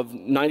problem of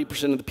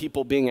 90% of the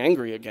people being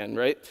angry again,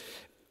 right?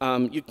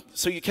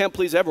 So you can't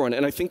please everyone,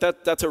 and I think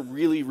that's a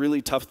really,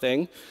 really tough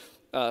thing,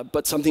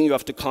 but something you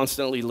have to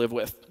constantly live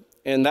with.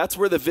 And that's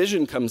where the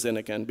vision comes in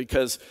again,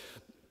 because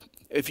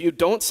if you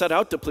don't set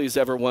out to please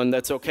everyone,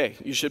 that's okay.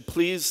 You should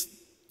please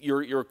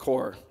your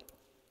core.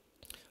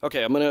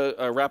 Okay, I'm going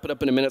to wrap it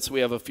up in a minute, so we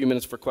have a few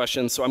minutes for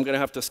questions, so I'm going to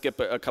have to skip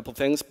a couple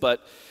things,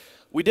 but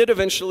we did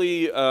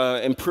eventually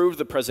improve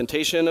the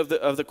presentation of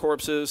the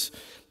corpses,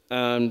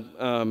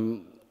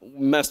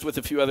 messed with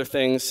a few other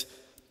things.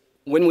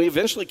 When we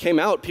eventually came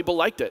out, people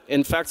liked it.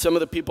 In fact, some of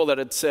the people that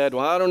had said,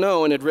 well, I don't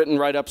know, and had written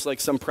write-ups,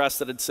 like some press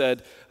that had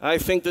said, I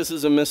think this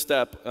is a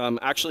misstep,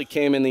 actually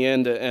came in the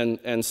end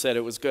and said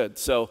it was good.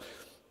 So,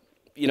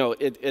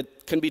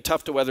 it can be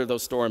tough to weather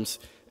those storms.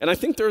 And I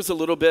think there's a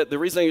little bit, the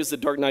reason I use the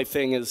Dark Knight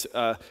thing is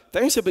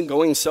things have been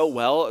going so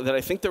well that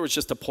I think there was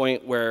just a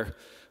point where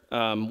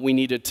we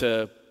needed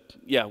to,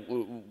 we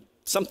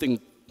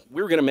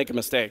were going to make a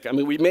mistake.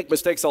 We make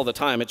mistakes all the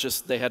time, it's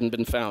just they hadn't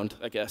been found,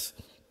 I guess.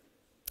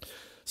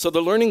 So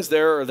the learnings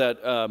there are that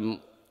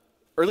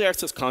early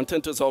access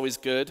content is always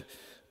good,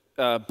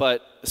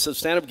 but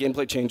substantive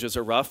gameplay changes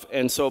are rough,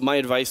 and so my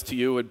advice to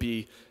you would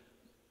be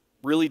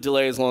really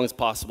delay as long as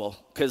possible.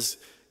 Because,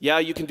 yeah,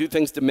 you can do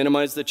things to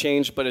minimize the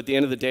change, but at the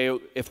end of the day,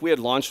 if we had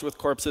launched with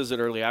corpses at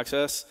early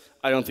access,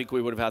 I don't think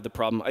we would have had the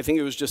problem. I think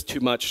it was just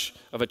too much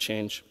of a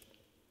change.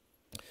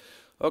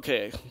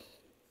 Okay,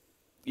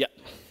 yeah,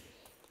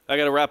 I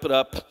got to wrap it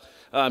up.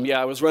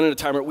 I was running a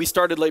timer. We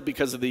started late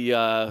because of the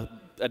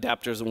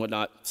adapters and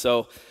whatnot.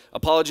 So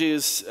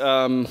apologies.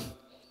 A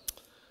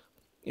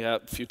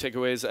few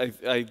takeaways.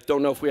 I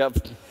don't know if we have.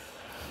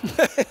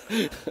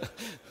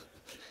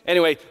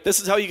 Anyway,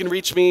 this is how you can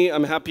reach me.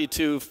 I'm happy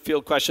to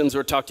field questions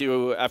or talk to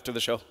you after the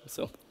show.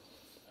 So,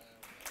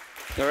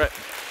 all right.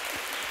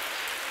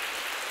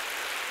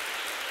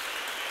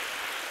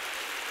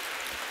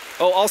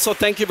 Oh, also,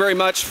 thank you very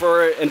much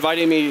for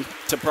inviting me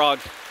to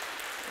Prague.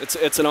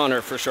 It's an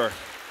honor, for sure.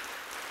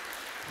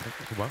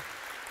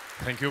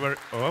 Thank you very.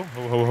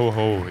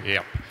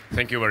 Yeah.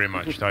 Thank you very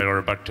much,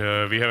 Tyler. But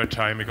we have a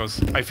time because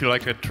I feel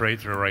like a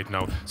traitor right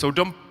now. So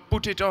don't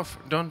put it off.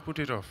 Don't put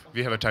it off.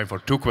 We have a time for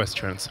 2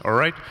 questions. All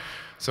right.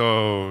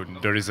 So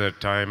there is a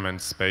time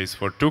and space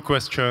for 2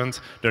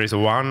 questions. There is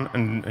one,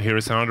 and here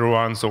is another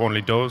one. So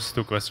only those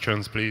 2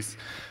 questions, please.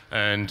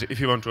 And if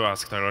you want to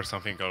ask Tyler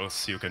something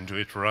else, you can do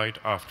it right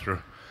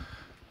after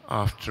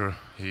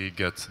he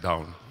gets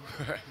down.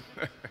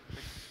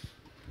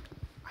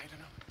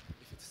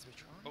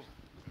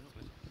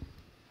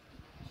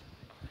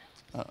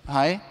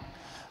 Hi,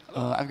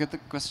 I've got a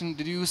question.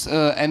 Did you use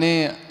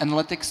any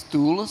analytics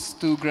tools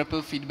to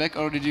grab feedback,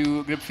 or did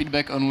you grab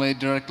feedback only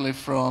directly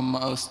from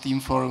Steam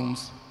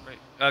forums?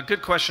 Right.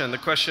 Good question. The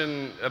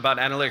question about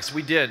analytics,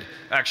 we did,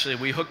 actually.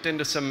 We hooked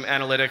into some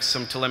analytics,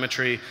 some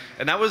telemetry,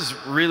 and that was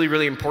really,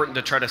 really important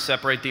to try to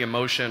separate the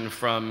emotion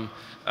from,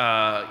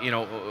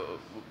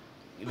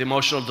 the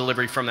emotional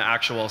delivery from the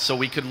actual. So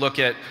we could look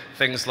at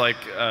things like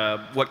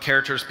what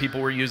characters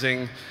people were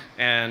using,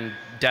 and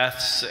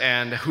deaths,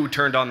 and who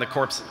turned off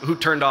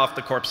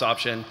the corpse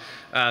option.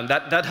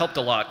 That helped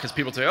a lot, because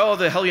people would say, oh,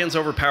 the Hellions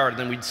overpowered, and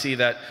then we'd see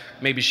that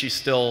maybe she's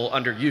still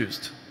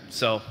underused.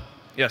 So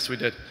yes, we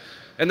did.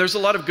 And there's a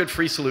lot of good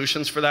free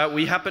solutions for that.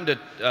 We happen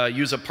to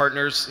use a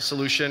partner's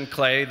solution,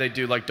 Clay. They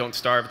do like Don't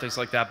Starve, things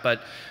like that.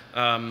 But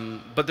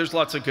there's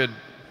lots of good,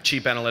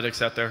 cheap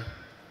analytics out there.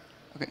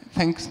 Okay,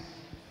 thanks.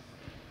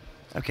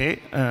 Okay,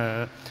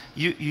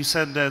 you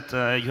said that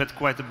you had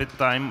quite a bit of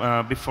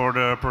time before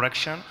the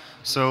production.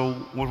 So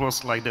what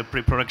was like the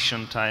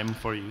pre-production time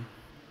for you?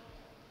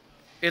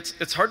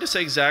 It's hard to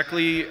say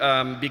exactly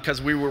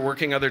because we were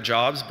working other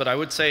jobs, but I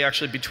would say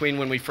actually between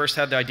when we first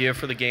had the idea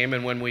for the game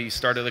and when we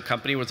started the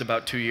company was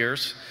about 2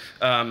 years.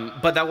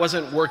 But that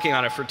wasn't working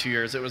on it for 2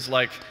 years. It was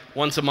like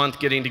once a month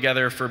getting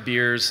together for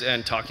beers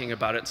and talking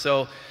about it.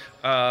 So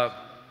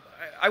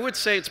I would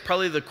say it's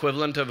probably the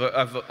equivalent of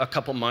a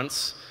couple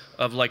months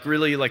of like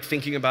really like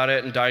thinking about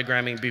it and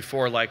diagramming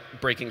before like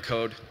breaking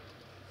code.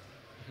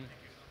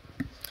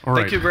 All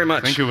right. Thank you very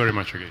much. Thank you very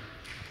much again.